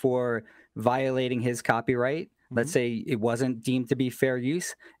liable for violating his copyright? Mm-hmm. Let's say it wasn't deemed to be fair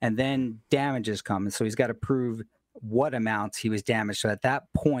use, and then damages come. And so he's got to prove what amounts he was damaged. So at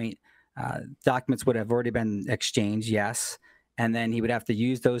that point, Documents would have already been exchanged, yes. And then he would have to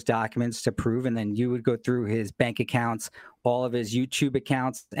use those documents to prove. And then you would go through his bank accounts, all of his YouTube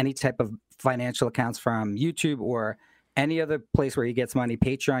accounts, any type of financial accounts from YouTube or any other place where he gets money,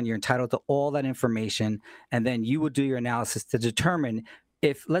 Patreon. You're entitled to all that information. And then you would do your analysis to determine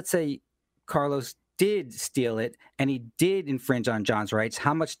if, let's say, Carlos did steal it and he did infringe on John's rights,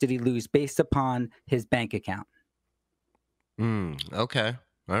 how much did he lose based upon his bank account? Okay.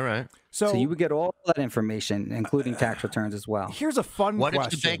 All right. So you would get all that information, including tax returns as well. Here's a fun question.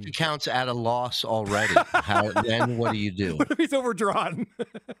 What if the bank account's at a loss already? Then what do you do? What if he's overdrawn?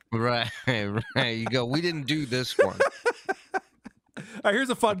 Right. You go, we didn't do this one. All right, here's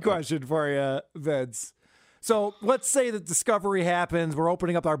a fun question for you, Vince. So let's say that discovery happens. We're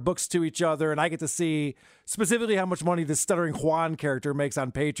opening up our books to each other, and I get to see specifically how much money this Stuttering Juan character makes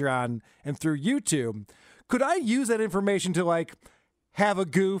on Patreon and through YouTube. Could I use that information to, like, have a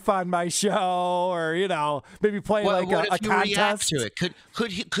goof on my show, or, you know, maybe play a contest? React to it?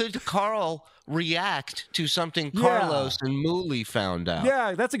 Could Karl react to something Carlos and Mooley found out?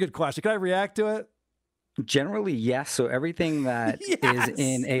 Yeah, that's a good question. Can I react to it? Generally, yes. So everything that is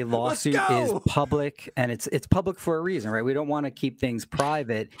in a lawsuit is public, and it's public for a reason, right? We don't want to keep things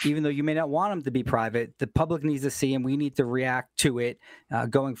private, even though you may not want them to be private. The public needs to see, and we need to react to it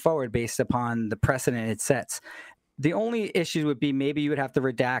going forward based upon the precedent it sets. The only issue would be maybe you would have to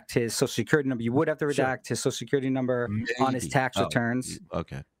redact his Social Security number. You would have to redact his Social Security number on his tax returns.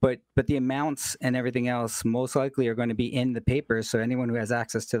 Okay. But the amounts and everything else most likely are going to be in the papers. So anyone who has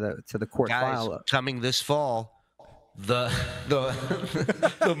access to the court file. Coming this fall, the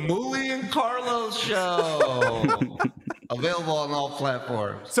Mooley and Carlos show. Available on all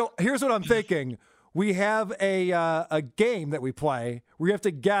platforms. So here's what I'm thinking. We have a game that we play where you have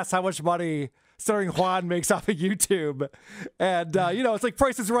to guess how much money Stuttering Juan makes off of YouTube. And, it's like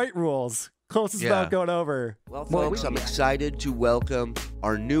Price is Right rules. Closest without going over. Well, folks, I'm excited to welcome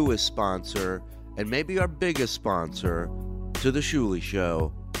our newest sponsor and maybe our biggest sponsor to the Shuli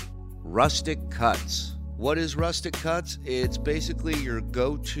Show, Rustic Cuts. What is Rustic Cuts? It's basically your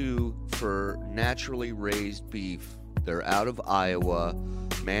go-to for naturally raised beef. They're out of Iowa.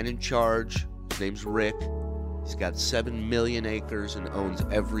 Man in charge, his name's Rick. He's got 7 million acres and owns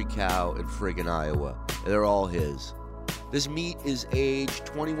every cow in friggin' Iowa. They're all his. This meat is aged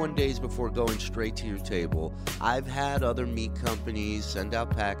 21 days before going straight to your table. I've had other meat companies send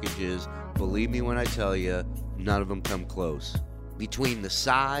out packages. Believe me when I tell you, none of them come close. Between the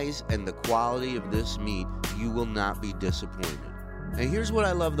size and the quality of this meat, you will not be disappointed. And here's what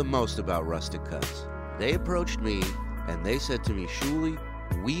I love the most about Rustic Cuts. They approached me and they said to me, Shuli,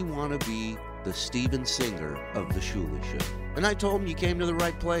 we want to be the Steven Singer of the Shuli Show. And I told him you came to the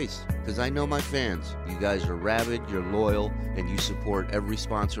right place, because I know my fans. You guys are rabid, you're loyal, and you support every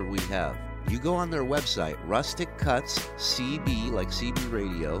sponsor we have. You go on their website, rusticcutscb, like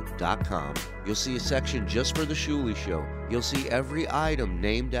cbradio.com. You'll see a section just for the Shuli Show. You'll see every item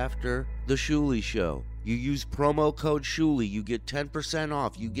named after the Shuli Show. You use promo code Shuli, you get 10%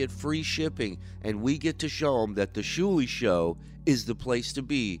 off, you get free shipping, and we get to show them that the Shuli Show is the place to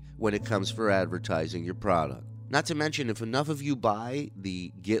be when it comes for advertising your product. Not to mention, if enough of you buy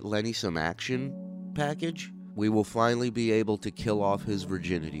the Get Lenny Some Action package, we will finally be able to kill off his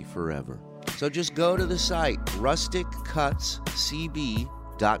virginity forever. So just go to the site,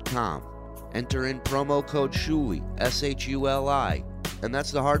 rusticcutscb.com. Enter in promo code Shuli, S-H-U-L-I. And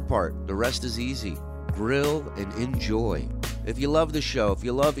that's the hard part. The rest is easy. Grill and enjoy. If you love the show, if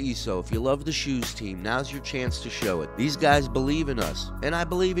you love ESO, if you love the Shoes team, now's your chance to show it. These guys believe in us, and I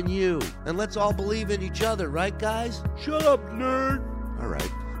believe in you. And let's all believe in each other, right, guys? Shut up, nerd! All right.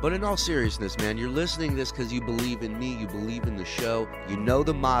 But in all seriousness, man, you're listening to this because you believe in me, you believe in the show. You know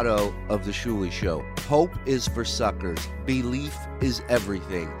the motto of the Shuli Show. Hope is for suckers. Belief is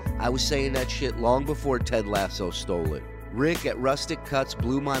everything. I was saying that shit long before Ted Lasso stole it. Rick at Rustic Cuts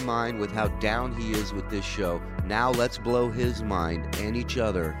blew my mind with how down he is with this show. Now let's blow his mind and each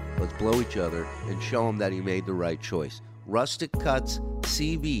other. Let's blow each other and show him that he made the right choice. Rustic Cuts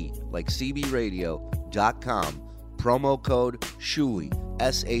CB, like cbradio.com. Promo code Shuli,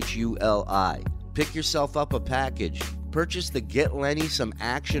 S-H-U-L-I. Pick yourself up a package. Purchase the Get Lenny Some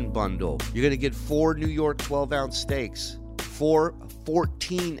Action bundle. You're going to get 4 New York 12-ounce steaks, 4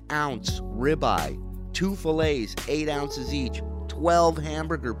 14-ounce ribeye, 2 fillets, 8 ounces each, 12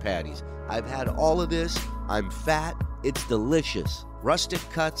 hamburger patties. I've had all of this. I'm fat. It's delicious.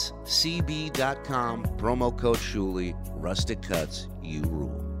 RusticCutsCB.com. Promo code Shuli. Rustic Cuts, you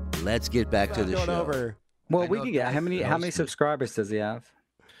rule. Let's get back to the show. Over. Well, we can get how many subscribers does he have?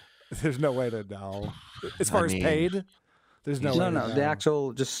 There's no way to know. As far as paid? There's no No, way. no, the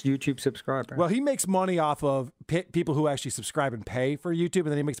actual just YouTube subscriber. Well, he makes money off of people who actually subscribe and pay for YouTube, and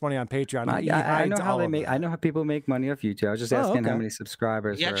then he makes money on Patreon. I know how they make. I know how people make money off YouTube. I was just asking how many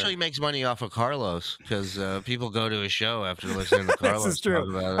subscribers. He actually makes money off of Carlos because people go to his show after listening to Carlos. This is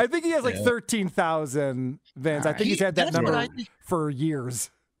true. I think he has like 13,000 Vince. I think he's had that number for years.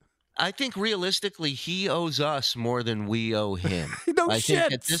 I think realistically, he owes us more than we owe him. No I shit.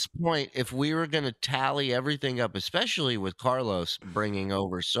 think at this point, if we were going to tally everything up, especially with Carlos bringing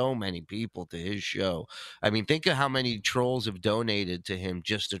over so many people to his show, I mean, think of how many trolls have donated to him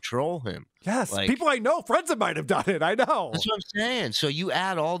just to troll him. Yes, people I know, friends of mine have done it. I know. That's what I'm saying. So you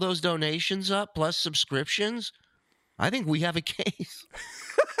add all those donations up plus subscriptions, I think we have a case.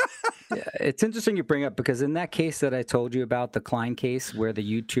 Yeah, it's interesting you bring up because in that case that I told you about, the Klein case where the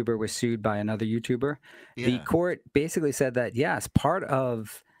YouTuber was sued by another YouTuber, the court basically said that, yes, part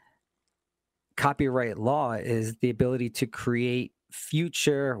of copyright law is the ability to create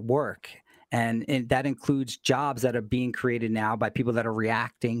future work. And that includes jobs that are being created now by people that are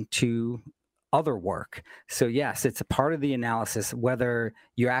reacting to other work. So, yes, it's a part of the analysis whether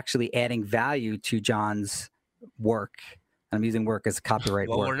you're actually adding value to John's work. I'm using work as copyright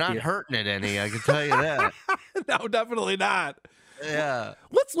work. Well, we're not hurting it any, I can tell you that. No, definitely not. Yeah.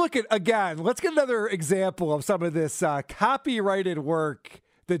 Let's look at, again, let's get another example of some of this copyrighted work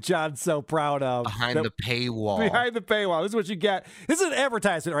that John's so proud of. Behind the paywall. Behind the paywall. This is what you get. This is an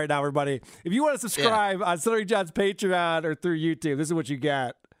advertisement right now, everybody. If you want to subscribe on Stuttering John's Patreon or through YouTube, this is what you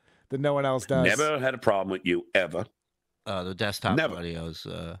get that no one else does. Never had a problem with you, ever. The desktop audio's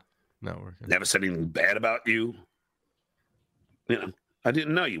not working. Never said anything bad about you. You know, I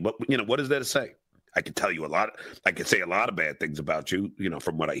didn't know you. What is there to say? I could tell you a lot. I could say a lot of bad things about you,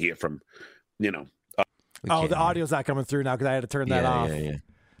 from what I hear from, the audio's not coming through now because I had to turn that off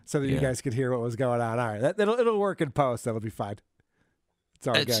so that you guys could hear what was going on. All right. It'll work in post. That'll be fine. It's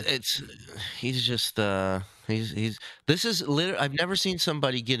all good. He's just, this is literally, I've never seen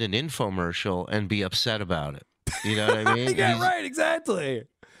somebody get an infomercial and be upset about it. You know what I mean? Right. Exactly.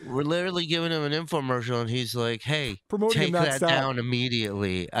 We're literally giving him an infomercial, and he's like, hey, promoting take that down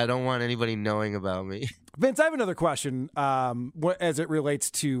immediately. I don't want anybody knowing about me. Vince, I have another question as it relates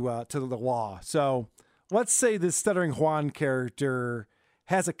to the law. So let's say this Stuttering Juan character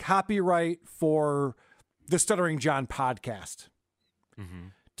has a copyright for the Stuttering John podcast. Mm-hmm.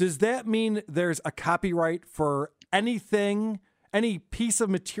 Does that mean there's a copyright for anything, any piece of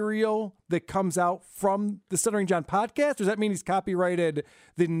material that comes out from the Stuttering John podcast? Or does that mean he's copyrighted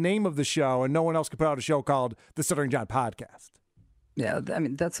the name of the show and no one else can put out a show called the Stuttering John podcast? Yeah, I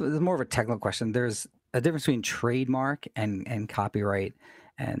mean, that's more of a technical question. There's a difference between trademark and copyright,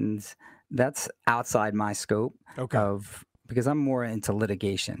 and that's outside my scope because I'm more into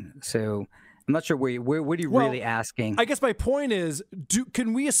litigation. So I'm not sure what are you really asking? I guess my point is,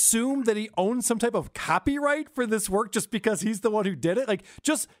 can we assume that he owns some type of copyright for this work just because he's the one who did it? Like,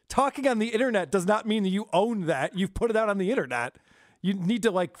 just talking on the internet does not mean that you own that. You've put it out on the internet. You need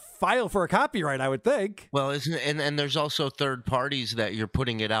to file for a copyright, I would think. Well, and there's also third parties that you're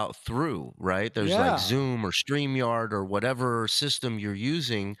putting it out through, right? There's Zoom or StreamYard or whatever system you're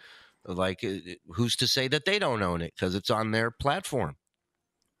using. Who's to say that they don't own it because it's on their platform?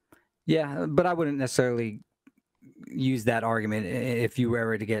 Yeah, but I wouldn't necessarily use that argument if you were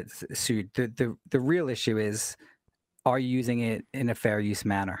ever to get sued. The real issue is, are you using it in a fair use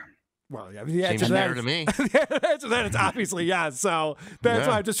manner? Well, yeah, the answer seems fair to me. The answer to that is obviously yes. So that's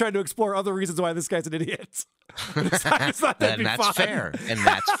why I'm just trying to explore other reasons why this guy's an idiot. It's not that and that's fun. fair. And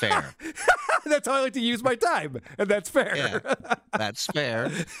that's fair. That's how I like to use my time, and that's fair. Yeah, that's fair.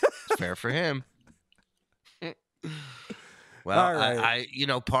 It's fair for him. Well, right.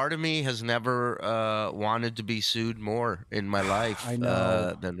 I part of me has never wanted to be sued more in my life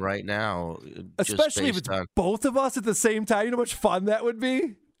than right now. Especially if it's both of us at the same time. You know how much fun that would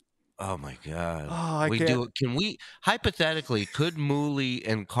be? Oh, my God. Oh, we do it. Can we, hypothetically, could Mooley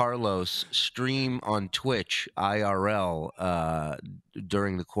and Carlos stream on Twitch IRL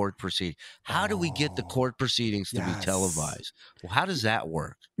during the court proceeding? How do we get the court proceedings to be televised? Well, how does that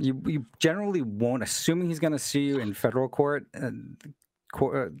work? You generally won't, assuming he's going to sue you in federal court.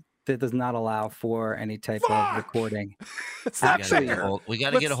 That does not allow for any type of recording. Actually, we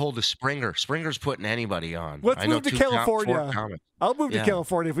got to get a hold of Springer. Springer's putting anybody on. Let's move to California. I'll move to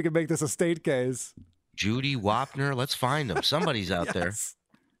California if we can make this a state case. Judy Wapner, let's find them. Somebody's out there.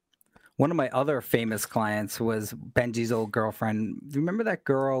 One of my other famous clients was Benji's old girlfriend. Remember that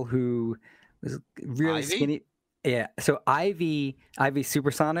girl who was really skinny? Yeah. So Ivy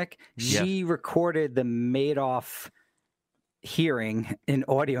Supersonic, she recorded the Madoff hearing in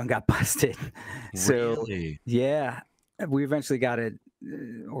audio and got busted. Really? Yeah. we eventually got it,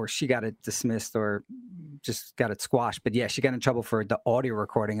 or she got it dismissed, or just got it squashed. But yeah, she got in trouble for the audio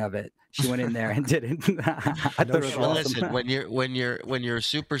recording of it. She went in there and did it. I thought it was Well, awesome. listen, when you're a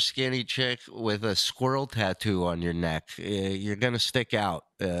super skinny chick with a squirrel tattoo on your neck, you're gonna stick out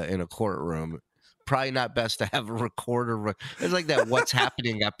in a courtroom. Probably not best to have a recorder. It's like that What's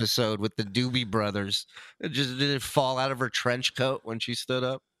Happening episode with the Doobie Brothers. Did it fall out of her trench coat when she stood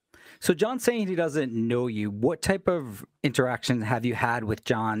up? So John's saying he doesn't know you. What type of interaction have you had with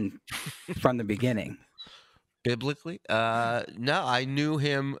John from the beginning? Biblically, no, I knew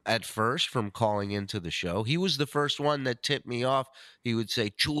him at first from calling into the show. He was the first one that tipped me off. He would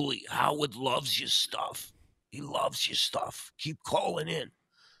say, "Julie, Howard loves your stuff. He loves your stuff. Keep calling in."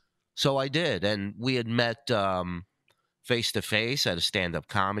 So I did, and we had met face to face at a stand-up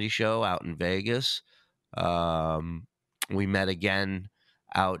comedy show out in Vegas. We met again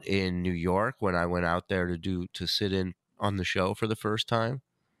out in New York when I went out there to sit in on the show for the first time.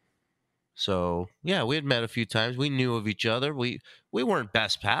 So yeah, we had met a few times. We knew of each other. We weren't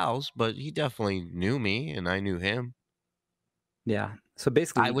best pals, but he definitely knew me and I knew him. Yeah. So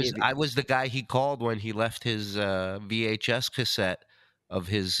basically, I was the guy he called when he left his VHS cassette of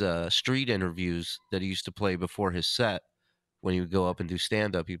his street interviews that he used to play before his set. When he would go up and do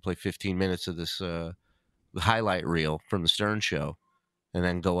stand up, he'd play 15 minutes of this highlight reel from the Stern Show, and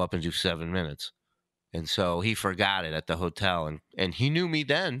then go up and do 7 minutes. And so he forgot it at the hotel, and he knew me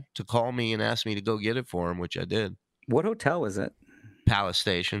then to call me and ask me to go get it for him, which I did. What hotel was it? Palace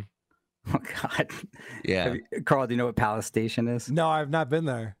Station. Oh God. Yeah. Carl, do you know what Palace Station is? No, I've not been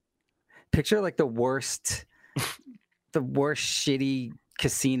there. Picture like the worst shitty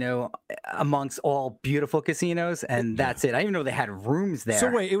casino amongst all beautiful casinos, and that's it. I didn't even know they had rooms there.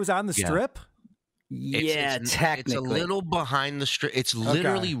 So wait, it was on the strip? Yeah, technically. It's a little behind the strip. It's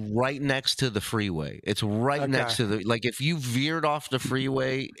literally right next to the freeway. It's right next to the, like, if you veered off the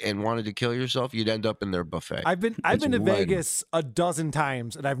freeway and wanted to kill yourself, you'd end up in their buffet. I've been to Vegas a dozen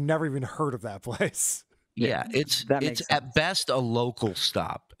times, and I've never even heard of that place. Yeah, it's at best a local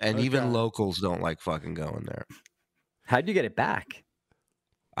stop, and even locals don't like fucking going there. How'd you get it back?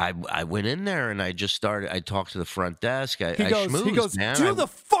 I went in there and I just started. I talked to the front desk. He goes, man. "Do you know who the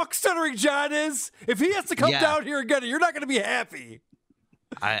fuck Stuttering John is? If he has to come down here and get it, you're not going to be happy."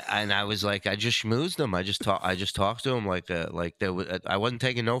 I was like, I just schmoozed him. I just talked to him like there was. I wasn't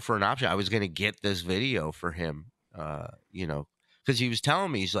taking no for an option. I was going to get this video for him. Because he was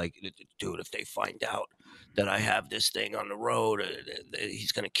telling me, he's like, "Dude, if they find out that I have this thing on the road,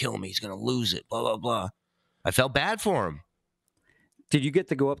 he's going to kill me. He's going to lose it. Blah blah blah." I felt bad for him. Did you get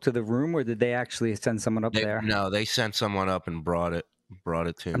to go up to the room, or did they actually send someone up there? No, they sent someone up and brought it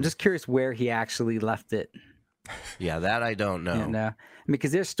to me. I'm just curious where he actually left it. Yeah, that I don't know. No, I mean,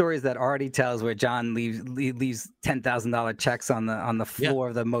 because there's stories that Artie tells where John leaves $10,000 checks on the floor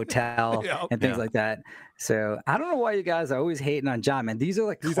of the motel and things like that. So I don't know why you guys are always hating on John, man. These are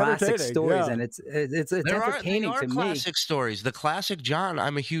like classic stories, and it's entertaining to me. Classic stories. The classic John,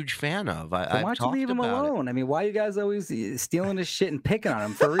 I'm a huge fan of. Why don't you leave him alone? I mean, why are you guys always stealing his shit and picking on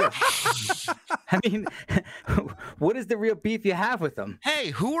him for real? I mean, what is the real beef you have with him? Hey,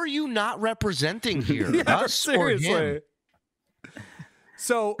 who are you not representing here? Us seriously. or him?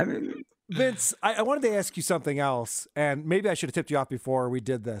 So, Vince, I wanted to ask you something else, and maybe I should have tipped you off before we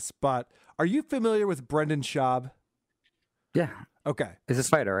did this, but are you familiar with Brendan Schaub? Yeah. Okay. He's a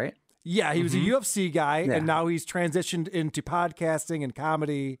fighter, right? Yeah, he was a UFC guy, and now he's transitioned into podcasting and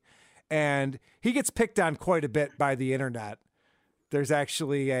comedy, and he gets picked on quite a bit by the internet. There's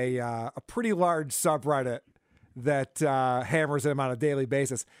actually a pretty large subreddit that hammers him on a daily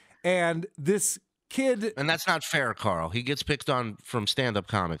basis, and this kid, and that's not fair, Carl. He gets picked on from stand-up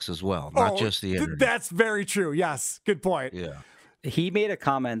comics as well, not just the internet. That's very true. Yes, good point. Yeah. He made a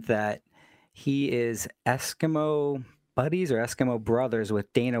comment that he is Eskimo buddies or Eskimo brothers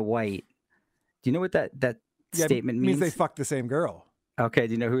with Dana White. Do you know what that statement means? It means they fucked the same girl. Okay.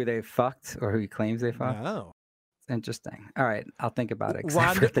 Do you know who they fucked or who he claims they fucked? No. It's interesting. All right. I'll think about it.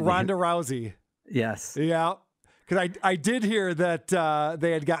 Ronda Rousey. Yes. Yeah. Because I did hear that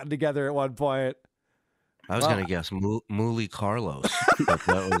they had gotten together at one point. I was going to guess Mooly Carlos. But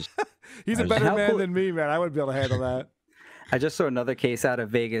that was, He's a better man than me, man. I wouldn't be able to handle that. I just saw another case out of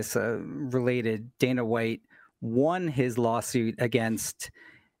Vegas related. Dana White won his lawsuit against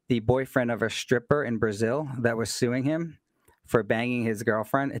the boyfriend of a stripper in Brazil that was suing him for banging his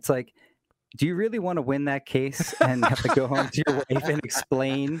girlfriend. It's like, do you really want to win that case and have to go home to your wife and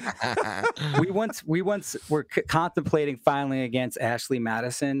explain? We once were contemplating filing against Ashley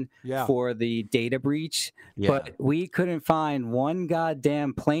Madison for the data breach, but we couldn't find one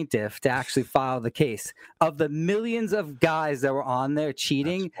goddamn plaintiff to actually file the case. Of the millions of guys that were on there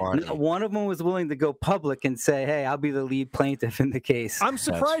cheating, not one of them was willing to go public and say, hey, I'll be the lead plaintiff in the case. I'm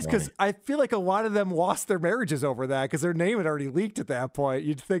surprised because I feel like a lot of them lost their marriages over that because their name had already leaked at that point.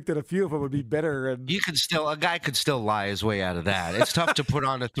 You'd think that a few of them would be bitter. And a guy could still lie his way out of that. It's tough to put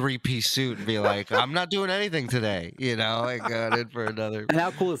on a 3-piece suit and be like, I'm not doing anything today. I got it for another. And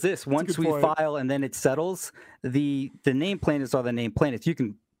how cool is this? Once we file and then it settles, the named plaintiffs are the named plaintiffs. You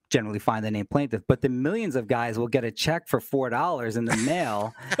can generally find the named plaintiff, but the millions of guys will get a check for $4 in the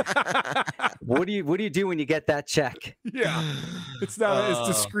mail. What do you do when you get that check? Yeah, it's not as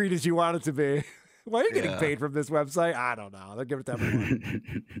discreet as you want it to be. Why are you getting paid from this website? I don't know. They'll give it to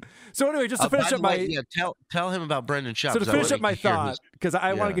everyone. So anyway, just to finish up tell him about Brendan Schaub. So to finish up my thought, because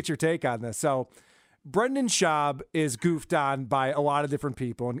I want to get your take on this. So Brendan Schaub is goofed on by a lot of different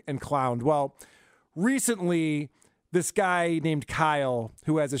people and clowned. Well, recently, this guy named Kyle,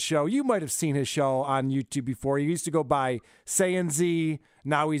 who has a show, you might have seen his show on YouTube before. He used to go by Z.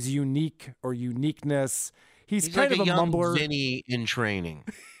 Now he's Unique or Uniqueness. He's kind like of a young mumbler. Vinny in training,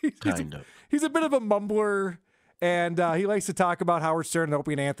 kind of. He's a bit of a mumbler, and he likes to talk about Howard Stern and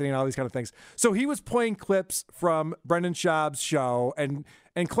Opie and Anthony and all these kind of things. So he was playing clips from Brendan Schaub's show and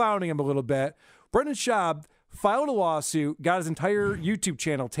clowning him a little bit. Brendan Schaub filed a lawsuit, got his entire YouTube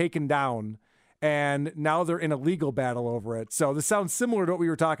channel taken down, and now they're in a legal battle over it. So this sounds similar to what we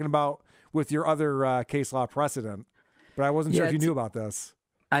were talking about with your other case law precedent, but I wasn't sure if you knew about this.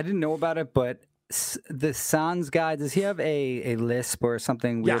 I didn't know about it, but the Sans guy, does he have a lisp or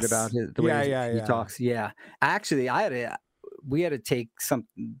something weird about the way he talks? Yeah. Actually, we had to take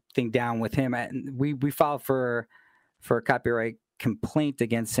something down with him. We filed for a copyright complaint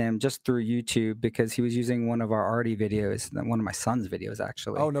against him just through YouTube because he was using one of our Artie videos, one of my son's videos,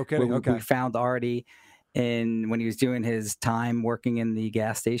 actually. Oh, no kidding. Okay. We found Artie when he was doing his time working in the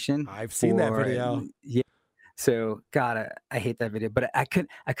gas station. I've seen that video. Yeah. So, God, I hate that video, but I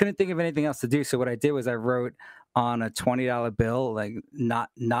couldn't think of anything else to do. So what I did was I wrote on a $20 bill, like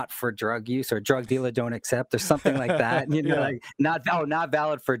not for drug use or drug dealer don't accept or something like that. Like not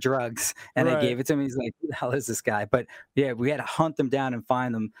valid for drugs. And I gave it to him. He's like, who the hell is this guy? But yeah, we had to hunt them down and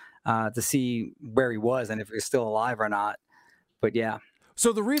find them to see where he was and if he was still alive or not. But yeah.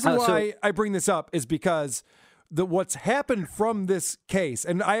 So the reason why I bring this up is because what's happened from this case,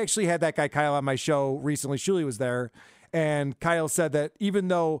 and I actually had that guy Kyle on my show recently. Shuli was there, and Kyle said that even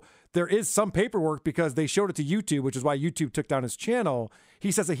though there is some paperwork because they showed it to YouTube, which is why YouTube took down his channel, he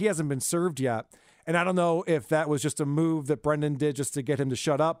says that he hasn't been served yet. And I don't know if that was just a move that Brendan did just to get him to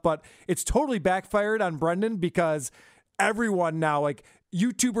shut up, but it's totally backfired on Brendan because everyone now, like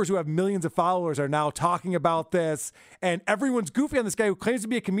YouTubers who have millions of followers, are now talking about this, and everyone's goofing on this guy who claims to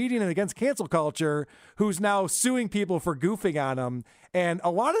be a comedian and against cancel culture, who's now suing people for goofing on him. And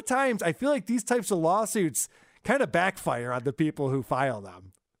a lot of times I feel like these types of lawsuits kind of backfire on the people who file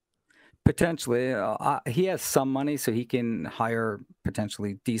them. Potentially. He has some money, so he can hire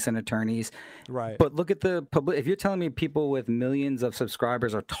potentially decent attorneys. Right. But look at the public. If you're telling me people with millions of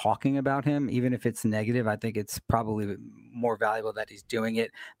subscribers are talking about him, even if it's negative, I think it's probably more valuable that he's doing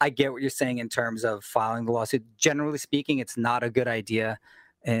it. I get what you're saying in terms of filing the lawsuit. Generally speaking, it's not a good idea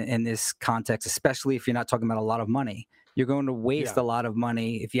in this context, especially if you're not talking about a lot of money. You're going to waste a lot of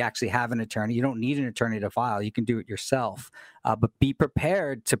money if you actually have an attorney. You don't need an attorney to file. You can do it yourself. But be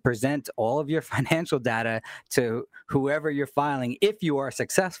prepared to present all of your financial data to whoever you're filing if you are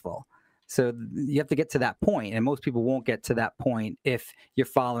successful. So you have to get to that point, and most people won't get to that point if you're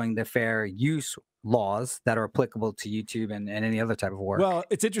following the fair use laws that are applicable to YouTube and any other type of work. Well,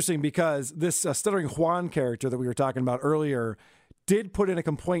 it's interesting because this Stuttering Juan character that we were talking about earlier did put in a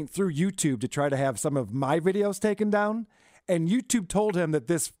complaint through YouTube to try to have some of my videos taken down. And YouTube told him that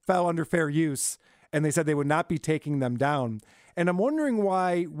this fell under fair use, and they said they would not be taking them down. And I'm wondering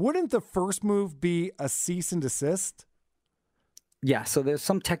why wouldn't the first move be a cease and desist? Yeah, so there's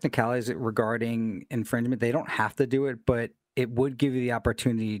some technicalities regarding infringement. They don't have to do it, but it would give you the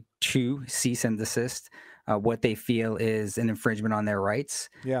opportunity to cease and desist what they feel is an infringement on their rights.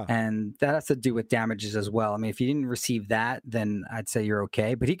 Yeah. And that has to do with damages as well. I mean, if you didn't receive that, then I'd say you're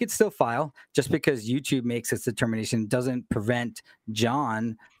okay. But he could still file. Just because YouTube makes its determination doesn't prevent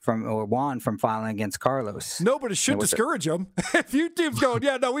Juan from filing against Carlos. No, but it should discourage him. If YouTube's going,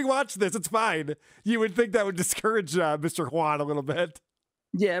 yeah, no, we watched this, it's fine. You would think that would discourage Mr. Juan a little bit.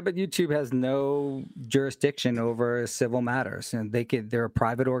 Yeah, but YouTube has no jurisdiction over civil matters, and they're a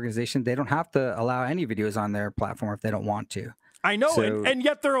private organization. They don't have to allow any videos on their platform if they don't want to. I know, So, and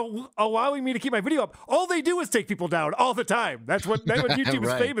yet they're allowing me to keep my video up. All they do is take people down all the time. That's what YouTube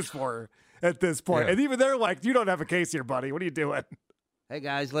is famous for at this point. Yeah. And even they're like, you don't have a case here, buddy. What are you doing? Hey,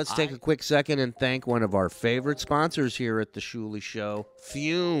 guys, let's take a quick second and thank one of our favorite sponsors here at the Shuli Show,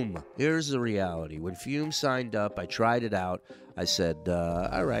 Fume. Here's the reality. When Fume signed up, I tried it out. I said,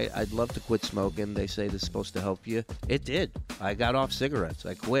 all right, I'd love to quit smoking. They say this is supposed to help you. It did. I got off cigarettes.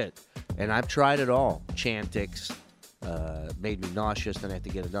 I quit. And I've tried it all. Chantix made me nauseous. Then I had to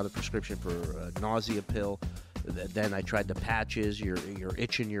get another prescription for a nausea pill. Then I tried the patches. You're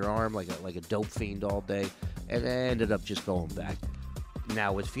itching your arm like a dope fiend all day. And I ended up just going back.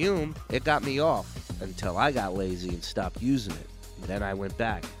 Now with Fume, it got me off until I got lazy and stopped using it. And then I went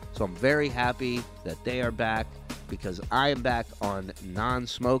back. So I'm very happy that they are back because I am back on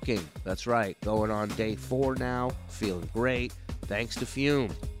non-smoking. That's right, going on day 4 now, feeling great, thanks to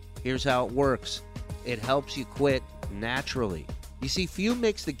Fume. Here's how it works. It helps you quit naturally. You see, Fume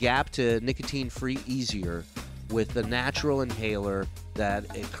makes the gap to nicotine-free easier with the natural inhaler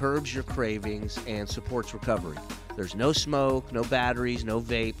that it curbs your cravings and supports recovery. There's no smoke, no batteries, no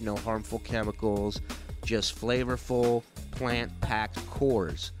vape, no harmful chemicals, just flavorful plant-packed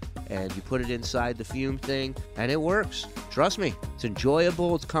cores. And you put it inside the Fume thing, and it works. Trust me, it's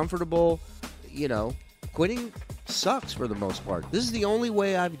enjoyable, it's comfortable. You know, quitting sucks for the most part. This is the only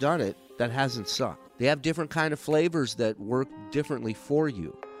way I've done it that hasn't sucked. They have different kind of flavors that work differently for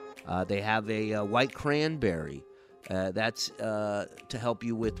you. They have a white cranberry. That's to help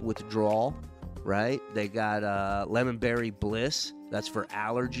you with withdrawal. Right? They got Lemon Berry Bliss. That's for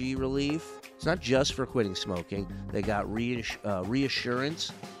allergy relief. It's not just for quitting smoking. They got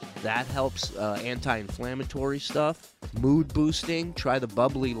Reassurance. That helps anti-inflammatory stuff. Mood boosting. Try the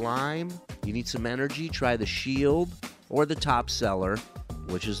Bubbly Lime. You need some energy? Try the Shield. Or the top seller,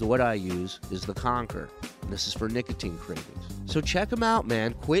 which is what I use, is the Conquer. And this is for nicotine cravings. So check them out,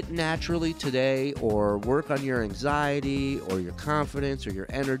 man. Quit naturally today or work on your anxiety or your confidence or your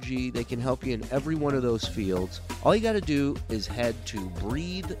energy. They can help you in every one of those fields. All you got to do is head to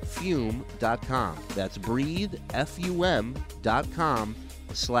breathefume.com. That's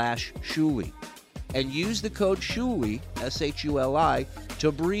breathefum.com/Shuli. And use the code Shuli, S-H-U-L-I,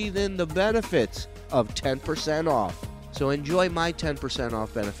 to breathe in the benefits of 10% off. So enjoy my 10%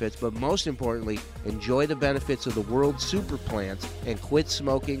 off benefits, but most importantly, enjoy the benefits of the world's super plants and quit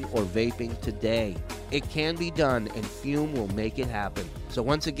smoking or vaping today. It can be done, and Fume will make it happen. So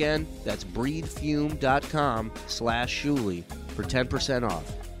once again, that's breathefume.com/Shuli for 10%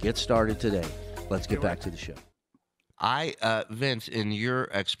 off. Get started today. Let's get back to the show. Vince, in your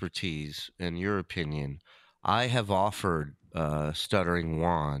expertise, in your opinion, I have offered Stuttering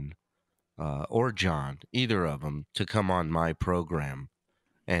Juan or John, either of them, to come on my program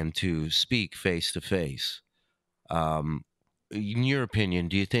and to speak face to face. In your opinion,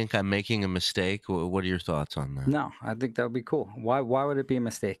 do you think I'm making a mistake? What are your thoughts on that? No, I think that would be cool. Why would it be a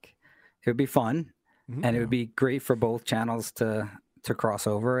mistake? It would be fun, and it would be great for both channels to cross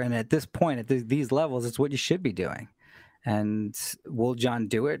over. And at this point, at these levels, it's what you should be doing. And will John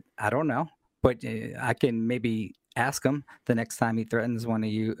do it? I don't know, but I can maybe ask him the next time he threatens one of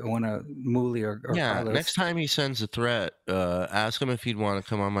Mooley or Carlos. Next time he sends a threat, ask him if he'd want to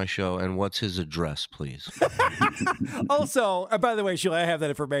come on my show and what's his address, please. Also, by the way, Shuli, I have that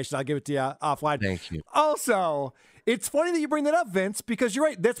information. I'll give it to you offline. Thank you. Also, it's funny that you bring that up, Vince, because you're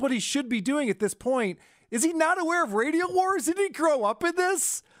right. That's what he should be doing at this point. Is he not aware of Radio Wars? Did he grow up in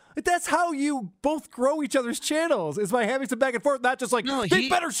this? That's how you both grow each other's channels, is by having some back and forth, not just like, they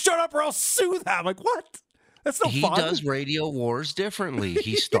better shut up or I'll sue them. Like, what? That's no fun. He does Radio Wars differently.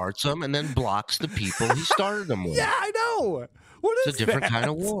 He starts them and then blocks the people he started them with. Yeah, I know. What is It's a different kind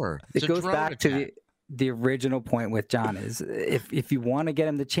of war. It goes back to the original point with John is if you want to get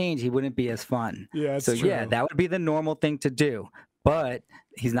him to change, he wouldn't be as fun. Yeah, so true. Yeah, that would be the normal thing to do. But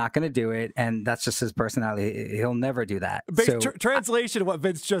he's not going to do it, and that's just his personality. He'll never do that. Translation of what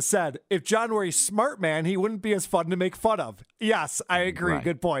Vince just said: if John were a smart man, he wouldn't be as fun to make fun of. Yes, I agree. Right.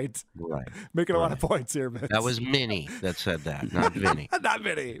 Good point. Right. Making a lot of points here, Vince. That was Minnie that said that, not Vinny. Not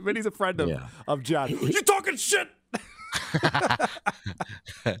Vinny. Vinny's a friend of John. You're talking shit.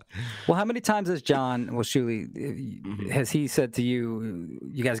 Well, how many times has John, Shuli, has he said to you,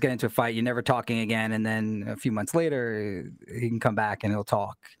 you guys get into a fight, you're never talking again, and then a few months later, he can come back and he'll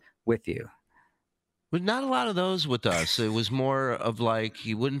talk with you? But not a lot of those with us. It was more of like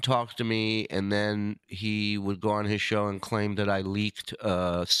he wouldn't talk to me, and then he would go on his show and claim that I leaked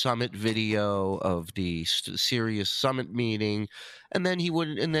a summit video of the serious summit meeting, and then he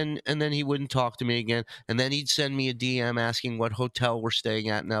wouldn't, and then he wouldn't talk to me again, and then he'd send me a DM asking what hotel we're staying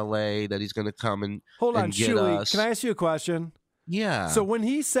at in L.A. that he's going to come and hold on, get Shuli, us. can I ask you a question? Yeah. So when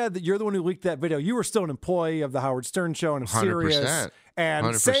he said that you're the one who leaked that video, you were still an employee of the Howard Stern show and serious. 100%. And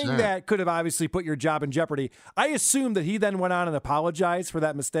 100%. saying that could have obviously put your job in jeopardy. I assume that he then went on and apologized for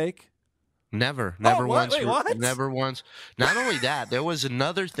that mistake. Never Oh, once. wait, what? Never once. Not only that, there was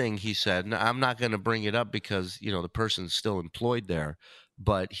another thing he said. And I'm not going to bring it up because, you know, the person's still employed there,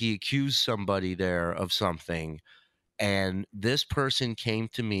 but he accused somebody there of something. And this person came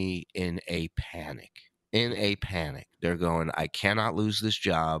to me in a panic. They're going, I cannot lose this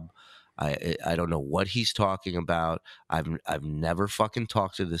job. I don't know what he's talking about. I've never fucking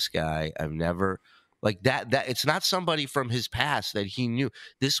talked to this guy. I've never like that it's not somebody from his past that he knew.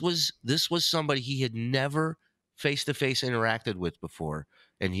 This was somebody he had never face to face interacted with before,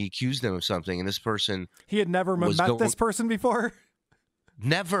 and he accused them of something. And this person, he had never met this person before.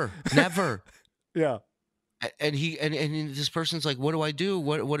 Never. Yeah. And this person's like, what do I do?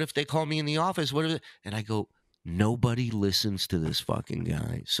 What if they call me in the office? And I go, nobody listens to this fucking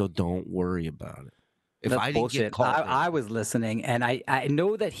guy, so don't worry about it. If That's I didn't bullshit. get called, I was listening, and I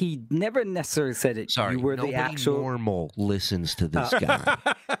know that he never necessarily said it. Sorry, you were nobody the actual normal listens to this guy.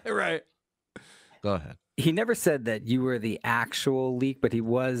 Right. Go ahead. He never said that you were the actual leak, but he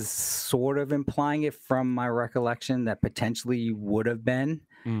was sort of implying it from my recollection that potentially you would have been.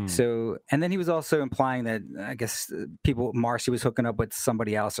 So, and then he was also implying that I guess Marcy was hooking up with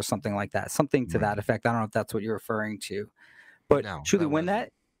somebody else or something like that, something to that effect. I don't know if that's what you're referring to, but No, truly, that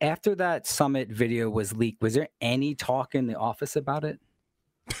wasn't. After that summit video was leaked, was there any talk in the office about it?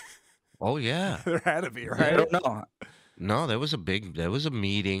 Oh yeah, There had to be, I right? don't know. no, there was a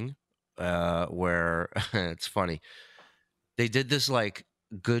meeting where it's funny. They did this like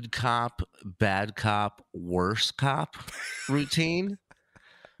good cop, bad cop, worse cop routine.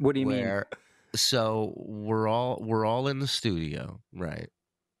 What do you mean? So we're all in the studio, right?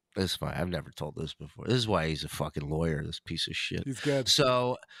 It's fine. I've never told this before. This is why he's a fucking lawyer, this piece of shit. He's good.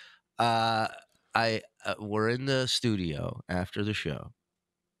 So we're in the studio after the show,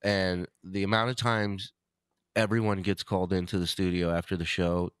 and the amount of times everyone gets called into the studio after the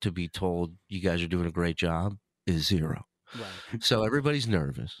show to be told you guys are doing a great job is zero. Right. So everybody's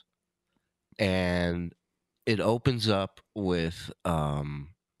nervous, and it opens up with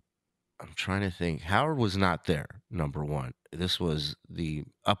I'm trying to think. Howard was not there, number one. This was the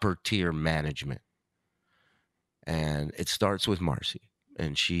upper tier management. And it starts with Marcy,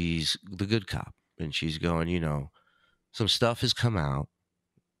 and she's the good cop. And she's going, you know, some stuff has come out.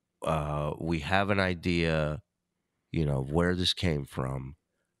 We have an idea, you know, where this came from.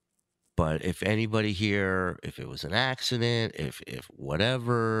 But if anybody here, if it was an accident, if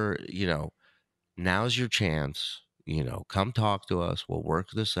whatever, you know, now's your chance. You know, come talk to us. We'll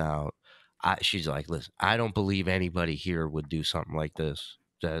work this out. She's like, listen, I don't believe anybody here would do something like this.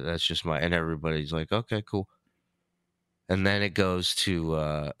 That's just and everybody's like, okay, cool. And then it goes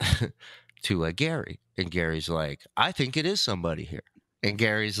to Gary, and Gary's like, I think it is somebody here. And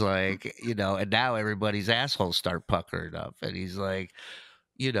Gary's like, you know, and now everybody's assholes start puckering up, and he's like,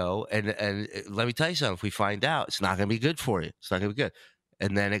 you know, and let me tell you something. If we find out, it's not going to be good for you. It's not going to be good.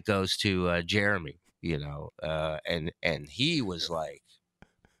 And then it goes to Jeremy, you know, and he was like.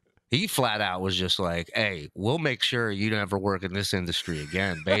 He flat out was just like, hey, we'll make sure you never work in this industry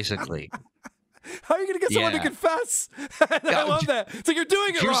again, basically. How are you going to get someone to confess? I love that. It's like you're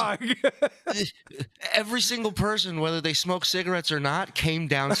doing it wrong. Every single person, whether they smoke cigarettes or not, came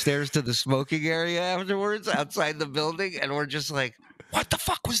downstairs to the smoking area afterwards outside the building, and we're just like, what the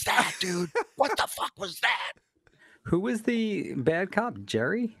fuck was that, dude? What the fuck was that? Who was the bad cop?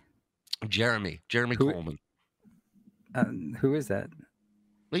 Jeremy Coleman. Who is that?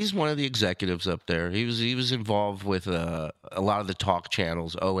 He's one of the executives up there. He was involved with a lot of the talk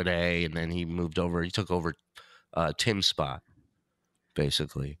channels, O&A, and then he moved over. He took over Tim's spot,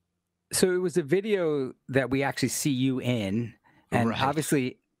 basically. So it was a video that we actually see you in, and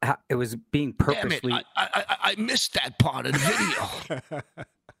obviously it was being purposely. Damn it, I missed that part of the video.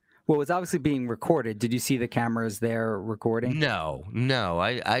 Well, it was obviously being recorded. Did you see the cameras there recording? No,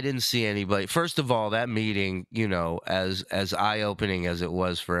 I didn't see anybody. First of all, that meeting, you know, as eye-opening as it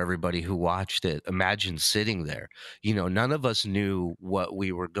was for everybody who watched it, imagine sitting there. You know, none of us knew what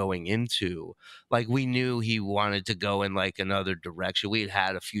we were going into. Like, we knew he wanted to go in like another direction. We had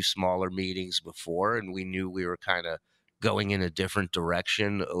had a few smaller meetings before, and we knew we were kind of going in a different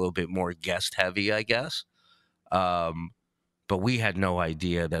direction, a little bit more guest heavy, I guess. But we had no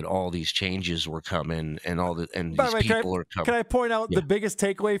idea that all these changes were coming and By these the way, people are coming. Can I point out the biggest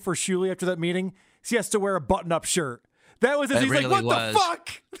takeaway for Shuli after that meeting? Is he has to wear a button-up shirt. That was he's really like, what was. the fuck?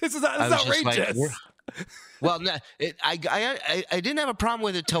 This is outrageous. Well, no, I didn't have a problem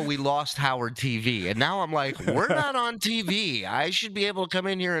with it till we lost Howard TV, and now I'm like, we're not on TV. I should be able to come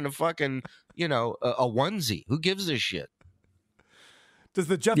in here in a fucking, a onesie. Who gives a shit? Does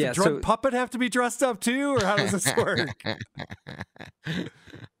the Jeff the Drug puppet have to be dressed up too, or how does this work?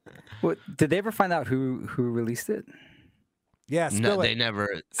 Did they ever find out who released it? Yeah, spill it. They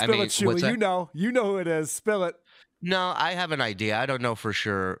never. Spill it, Shuli. You know who it is. Spill it. No, I have an idea. I don't know for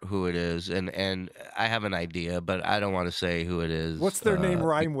sure who it is, and I have an idea, but I don't want to say who it is. What's their name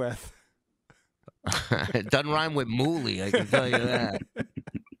rhyme with? It doesn't rhyme with Mooly, I can tell you that.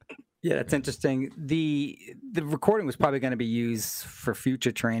 Yeah, that's interesting. The recording was probably going to be used for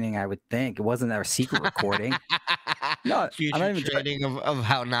future training, I would think. It wasn't our secret recording. No, future training of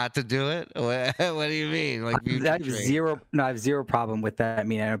how not to do it? What do you mean? Like I have zero problem with that. I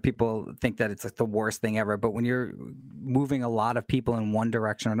mean, I know people think that it's like the worst thing ever, but when you're moving a lot of people in one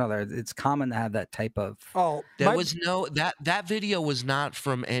direction or another, it's common to have that type of. That video was not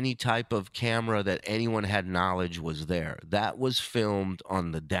from any type of camera that anyone had knowledge was there. That was filmed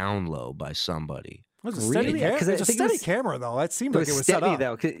on the down low by somebody. It was a steady, it's a steady camera though. That seemed like it was steady set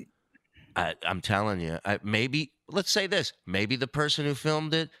up. though. I'm telling you, maybe let's say this: maybe the person who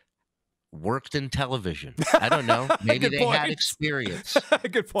filmed it worked in television. I don't know. Maybe they had experience.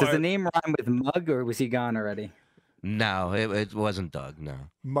 Good point. Does the name rhyme with Mug, or was he gone already? No, it wasn't Doug. No,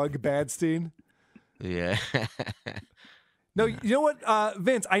 Mug Badstein. Yeah. No, you know what,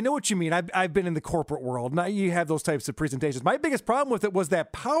 Vince, I know what you mean. I've been in the corporate world. Now you have those types of presentations. My biggest problem with it was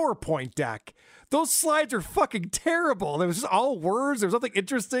that PowerPoint deck. Those slides are fucking terrible. There was just all words. There was nothing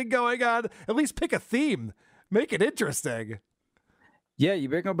interesting going on. At least pick a theme. Make it interesting. Yeah, you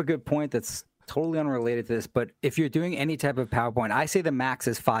bring up a good point that's totally unrelated to this, but if you're doing any type of PowerPoint, I say the max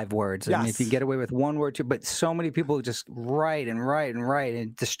is 5 words. Yes. I mean, if you get away with 1 word, 2, but so many people just write and write and write, and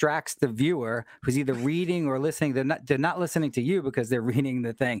it distracts the viewer who's either reading or listening. They're not listening to you because they're reading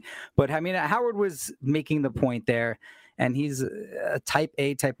the thing. But I mean, Howard was making the point there, and he's a type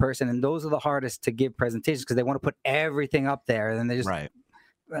A type person, and those are the hardest to give presentations because they want to put everything up there, and they just right.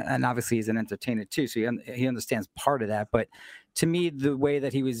 And obviously he's an entertainer too, so he understands part of that. But to me, the way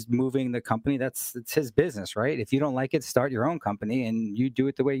that he was moving the company, it's his business, right? If you don't like it, start your own company and you do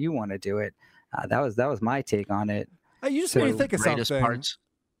it the way you want to do it. That was my take on it. You just made me think of something. Parts.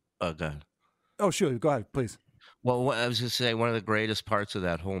 Oh, God. Oh, sure. Go ahead, please. Well, I was going to say one of the greatest parts of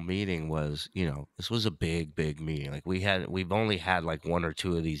that whole meeting was, this was a big, big meeting. Like we've only had like 1 or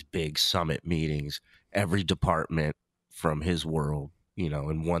 2 of these big summit meetings. Every department from his world,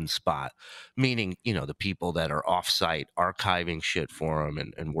 in one spot, meaning, the people that are offsite archiving shit for him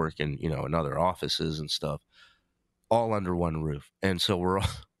and working, in other offices and stuff, all under one roof. And so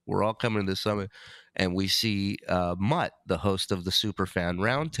we're all coming to the summit, and we see Mutt, the host of the Superfan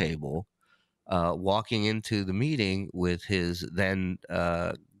Roundtable, walking into the meeting with his then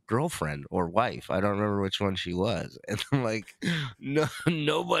girlfriend or wife. I don't remember which one she was. And I'm like,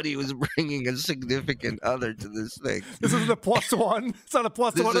 nobody was bringing a significant other to this thing. This isn't a +1. It's not a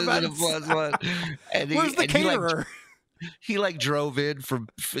 +1 event. This isn't a +1. And where's the caterer? He drove in from,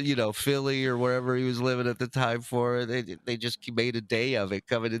 Philly or wherever he was living at the time for it. They just made a day of it,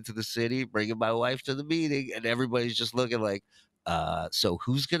 coming into the city, bringing my wife to the meeting, and everybody's just looking like, so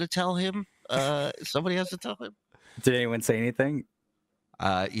who's going to tell him? Somebody has to tell him. Did anyone say anything?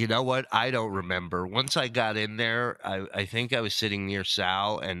 You know what? I don't remember. Once I got in there, I think I was sitting near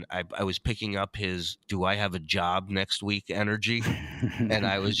Sal, and I was picking up his "do I have a job next week" energy, and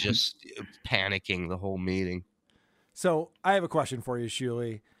I was just panicking the whole meeting. So I have a question for you,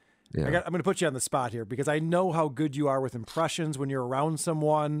 Shuli. Yeah. I'm going to put you on the spot here because I know how good you are with impressions. When you're around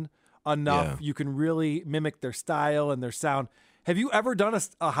someone enough, you can really mimic their style and their sound. Have you ever done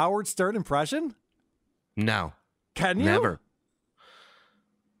a Howard Stern impression? No. Can you? Never.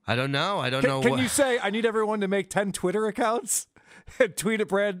 I don't know. I don't know. Can you say, I need everyone to make 10 Twitter accounts and tweet at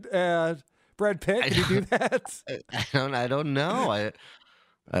Brad Pitt? Can you do that? I don't know.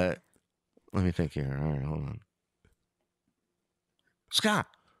 Let me think here. All right, hold on. Scott.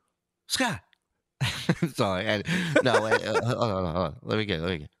 Sorry. Hold on. Let me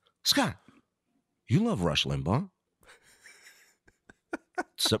get. Scott, you love Rush Limbaugh.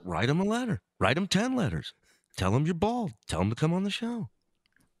 So write him a letter. Write him 10 letters. Tell him you're bald. Tell him to come on the show.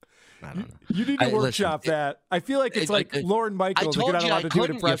 I don't know. You need to workshop that. I feel like it's like Lorne Michaels. I told you I to do an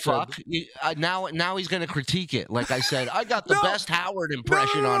couldn't, impression. you fuck. Now he's going to critique it. Like I said, I got the best Howard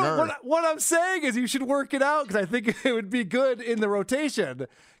impression on earth. What I'm saying is you should work it out because I think it would be good in the rotation.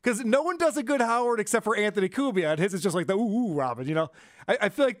 Because no one does a good Howard except for Anthony Cumia, and his is just like the ooh Robin. You know, I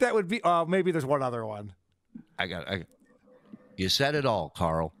feel like that would be. Maybe there's one other one. You said it all,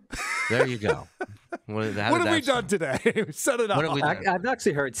 Karl. There you go. What have we done today? Set it up. I've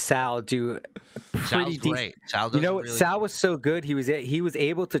actually heard Sal do pretty great. Sal Sal was so good. He was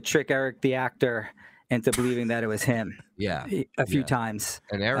able to trick Eric the actor into believing that it was him. Yeah, a few times.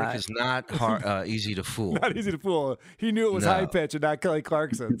 And Eric is not easy to fool. Not easy to fool. He knew it was high pitch and not Kelly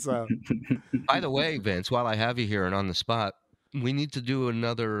Clarkson. So, by the way, Vince, while I have you here and on the spot, we need to do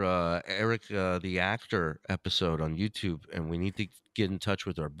another Eric the actor episode on YouTube, and we need to get in touch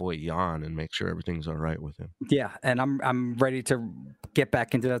with our boy Jan and make sure everything's all right with him. Yeah, and I'm ready to get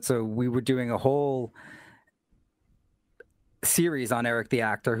back into that. So we were doing a whole series on Eric the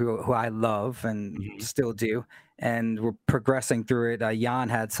actor, who I love and still do, and we're progressing through it. Jan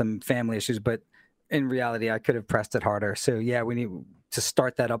had some family issues, but in reality, I could have pressed it harder. So yeah, we need to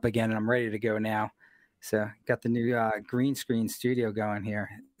start that up again, and I'm ready to go now. So got the new green screen studio going here.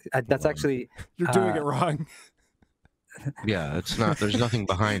 That's actually you're doing it wrong. Yeah, it's not. There's nothing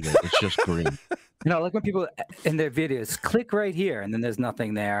behind it. It's just green. Like when people in their videos click right here, and then there's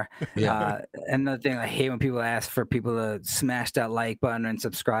nothing there. Yeah. Another thing I hate when people ask for people to smash that like button and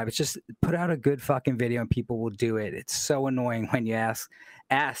subscribe. It's just put out a good fucking video, and people will do it. It's so annoying when you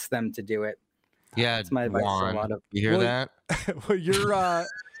ask them to do it. Yeah, that's my advice for a lot of. You hear that? Well,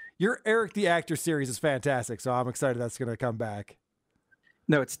 your Eric the Actor series is fantastic, so I'm excited that's going to come back.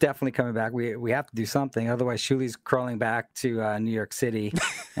 No, it's definitely coming back. We have to do something. Otherwise, Shuli's crawling back to New York City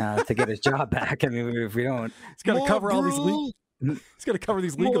to get his job back. I mean, if we don't, it's got to cover all these. It's got to cover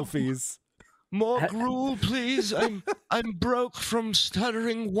these legal fees. More gruel, please. I'm broke from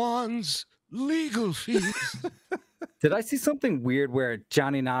stuttering Juan's legal fees. Did I see something weird where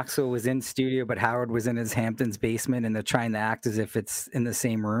Johnny Knoxville was in studio, but Howard was in his Hamptons basement, and they're trying to act as if it's in the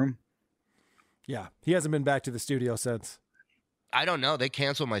same room? Yeah, he hasn't been back to the studio since. I don't know. They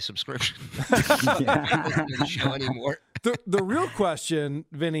canceled my subscription. The show anymore. The real question,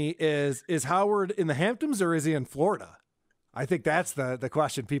 Vinny, is Howard in the Hamptons or is he in Florida? I think that's the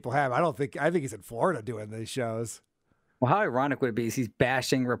question people have. I think he's in Florida doing these shows. Well, how ironic would it be? He's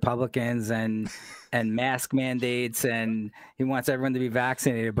bashing Republicans and mask mandates, and he wants everyone to be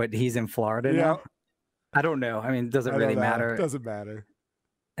vaccinated, but he's in Florida now. I don't know. I mean, it doesn't really matter. It doesn't matter.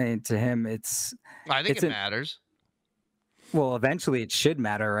 And to him, I think it matters. Well, eventually it should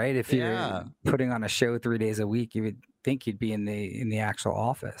matter, right? If you're putting on a show 3 days a week, you would think you'd be in the actual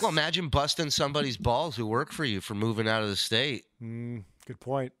office. Well, imagine busting somebody's balls who work for you for moving out of the state. Good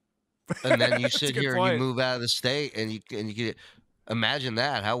point. And then you sit here and you move out of the state, and you get. Imagine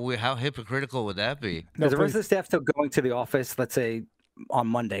that. How hypocritical would that be? Is the rest of the staff still going to the office? Let's say on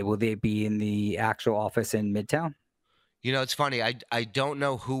Monday, will they be in the actual office in Midtown? You know, it's funny. I don't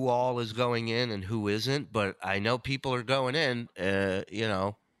know who all is going in and who isn't, but I know people are going in. You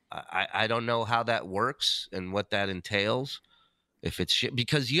know, I don't know how that works and what that entails. If it's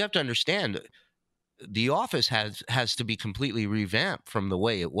because you have to understand, the office has to be completely revamped from the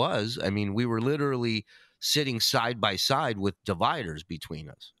way it was. I mean, we were literally sitting side by side with dividers between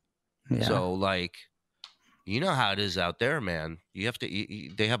us. Yeah. So, like, you know how it is out there, man. You have to.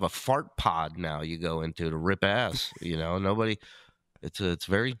 They have a fart pod now. You go into to rip ass. You know, nobody. It's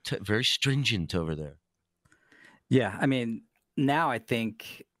very very stringent over there. Yeah, I mean, now I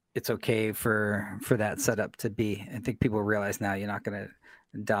think it's okay for that setup to be. I think people realize now you're not going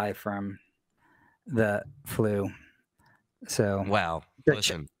to die from the flu. So wow,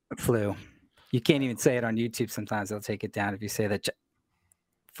 listen, flu. You can't even say it on YouTube. Sometimes they'll take it down if you say that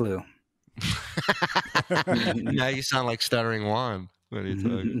flu. Now you sound like stuttering Juan. What are you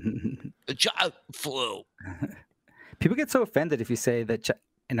talking? Flu. People get so offended if you say that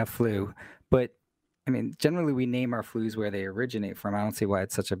in a flu, but I mean, generally we name our flus where they originate from. I don't see why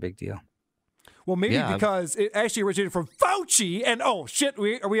it's such a big deal. Well, maybe because it actually originated from Fauci. And oh shit,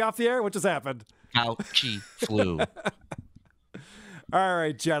 are we off the air? What just happened? Fauci flu. All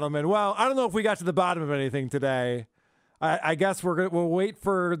right, gentlemen. Well, I don't know if we got to the bottom of anything today. I guess we'll wait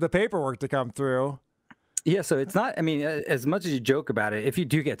for the paperwork to come through. Yeah, so it's not, I mean, as much as you joke about it, if you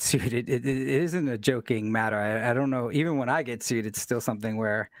do get sued, it isn't a joking matter. I don't know. Even when I get sued, it's still something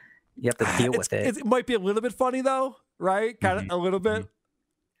where you have to deal with it. It might be a little bit funny, though, right? Kind of a little bit.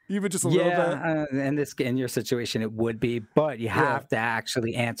 Even just a little bit. In your situation, it would be, but you have to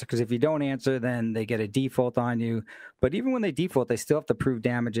actually answer, because if you don't answer, then they get a default on you. But even when they default, they still have to prove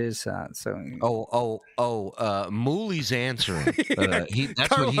damages. Mooley's answering. That's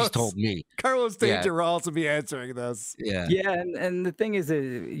Carlos, what he's told me. Carlos Danger will also be answering this. Yeah, and the thing is,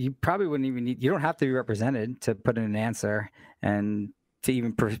 you probably wouldn't even need. You don't have to be represented to put in an answer and to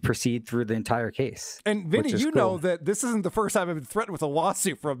even proceed through the entire case. And Vinny, you know that this isn't the first time I've been threatened with a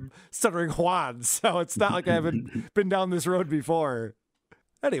lawsuit from Stuttering Juan, so it's not like I haven't been down this road before.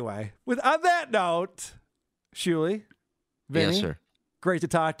 Anyway, on that note, Shuli, Vinny, yes, sir. Great to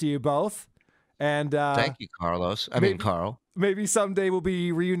talk to you both. And thank you, Carlos. Carl. Maybe someday we'll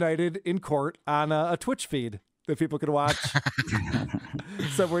be reunited in court on a Twitch feed that people can watch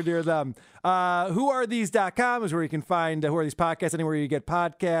somewhere near them. Whoarethese.com is where you can find Who Are These Podcasts, anywhere you get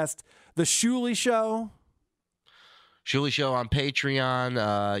podcasts. The Shuli Show. Shuli Show on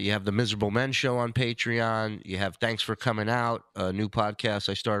Patreon. You have the Miserable Men Show on Patreon. You have Thanks for Coming Out, a new podcast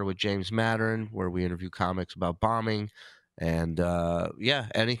I started with James Mattern, where we interview comics about bombing. And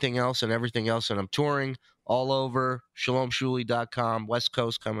anything else and everything else. And I'm touring all over. ShalomShuli.com. West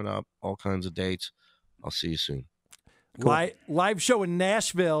Coast coming up. All kinds of dates. I'll see you soon. Cool. Live show in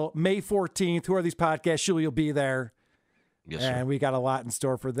Nashville, May 14th. Who Are These Podcasts? Shuli will be there. Yes, sir. And we got a lot in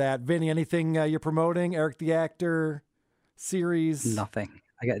store for that. Vinny, anything you're promoting? Eric the Actor series? Nothing.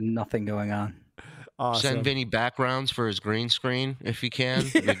 I got nothing going on. Awesome. Send Vinny backgrounds for his green screen if you can.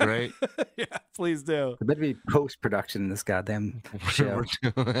 It'd be great. Yeah, please do. There better be post-production in this goddamn show.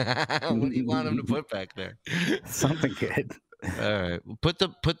 What do you want him to put back there? Something good. All right. Put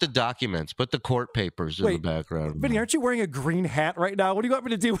the documents, put the court papers in the background. Vinny, aren't you wearing a green hat right now? What do you want me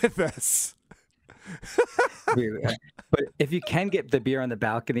to do with this? But if you can get the beer on the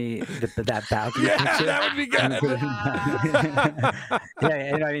balcony, that balcony picture, that would be good.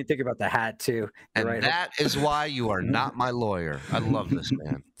 And I didn't think about the hat too. And right. that is why you are not my lawyer. I love this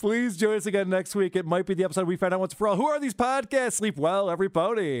man. Please join us again next week. It might be the episode we find out once for all. Who are these podcasts? Sleep well,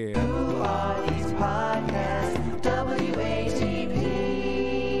 everybody. Who are these podcasts? WATP.